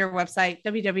Pack Theater website,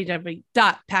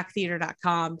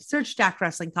 www.packtheater.com, search Jacked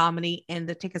Wrestling Comedy, and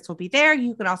the tickets will be there.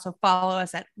 You can also follow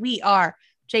us at We Are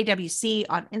JWC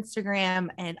on Instagram,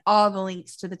 and all the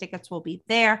links to the tickets will be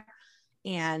there.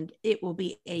 And it will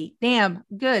be a damn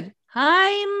good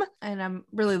time. And I'm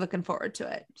really looking forward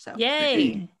to it. So,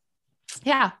 yay.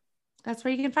 Yeah, that's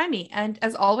where you can find me. And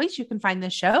as always, you can find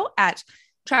the show at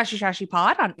Trashy Trashy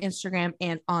Pod on Instagram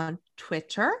and on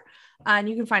Twitter. And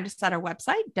you can find us at our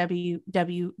website,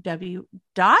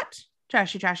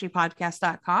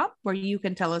 www.trashytrashypodcast.com, where you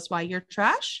can tell us why you're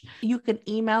trash. You can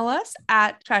email us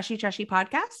at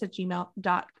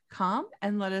trashytrashypodcast@gmail.com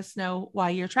and let us know why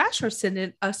you're trash, or send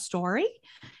in a story.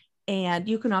 And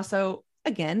you can also,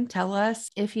 again, tell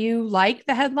us if you like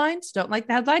the headlines, don't like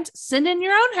the headlines, send in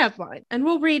your own headline and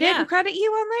we'll read it and credit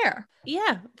you on there.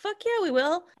 Yeah. Fuck yeah, we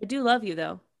will. I do love you,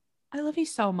 though. I love you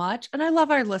so much. And I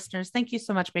love our listeners. Thank you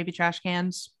so much, baby trash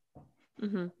cans.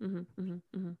 All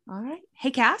right.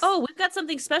 Hey, Cass. Oh, we've got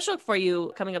something special for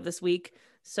you coming up this week.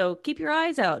 So keep your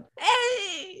eyes out.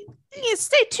 Hey,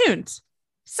 stay tuned.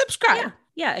 Subscribe.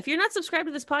 Yeah. If you're not subscribed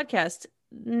to this podcast,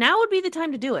 now would be the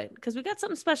time to do it, because we got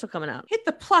something special coming out. Hit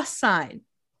the plus sign.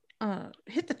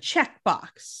 Hit the check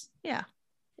box. Yeah.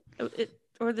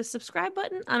 Or the subscribe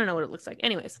button. I don't know what it looks like.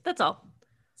 Anyways, that's all.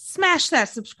 Smash that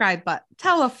subscribe button.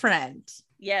 Tell a friend.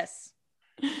 Yes.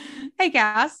 Hey,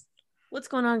 Cass. What's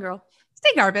going on, girl?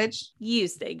 Stay garbage. You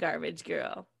stay garbage,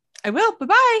 girl. I will.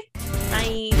 Bye-bye.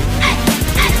 Bye.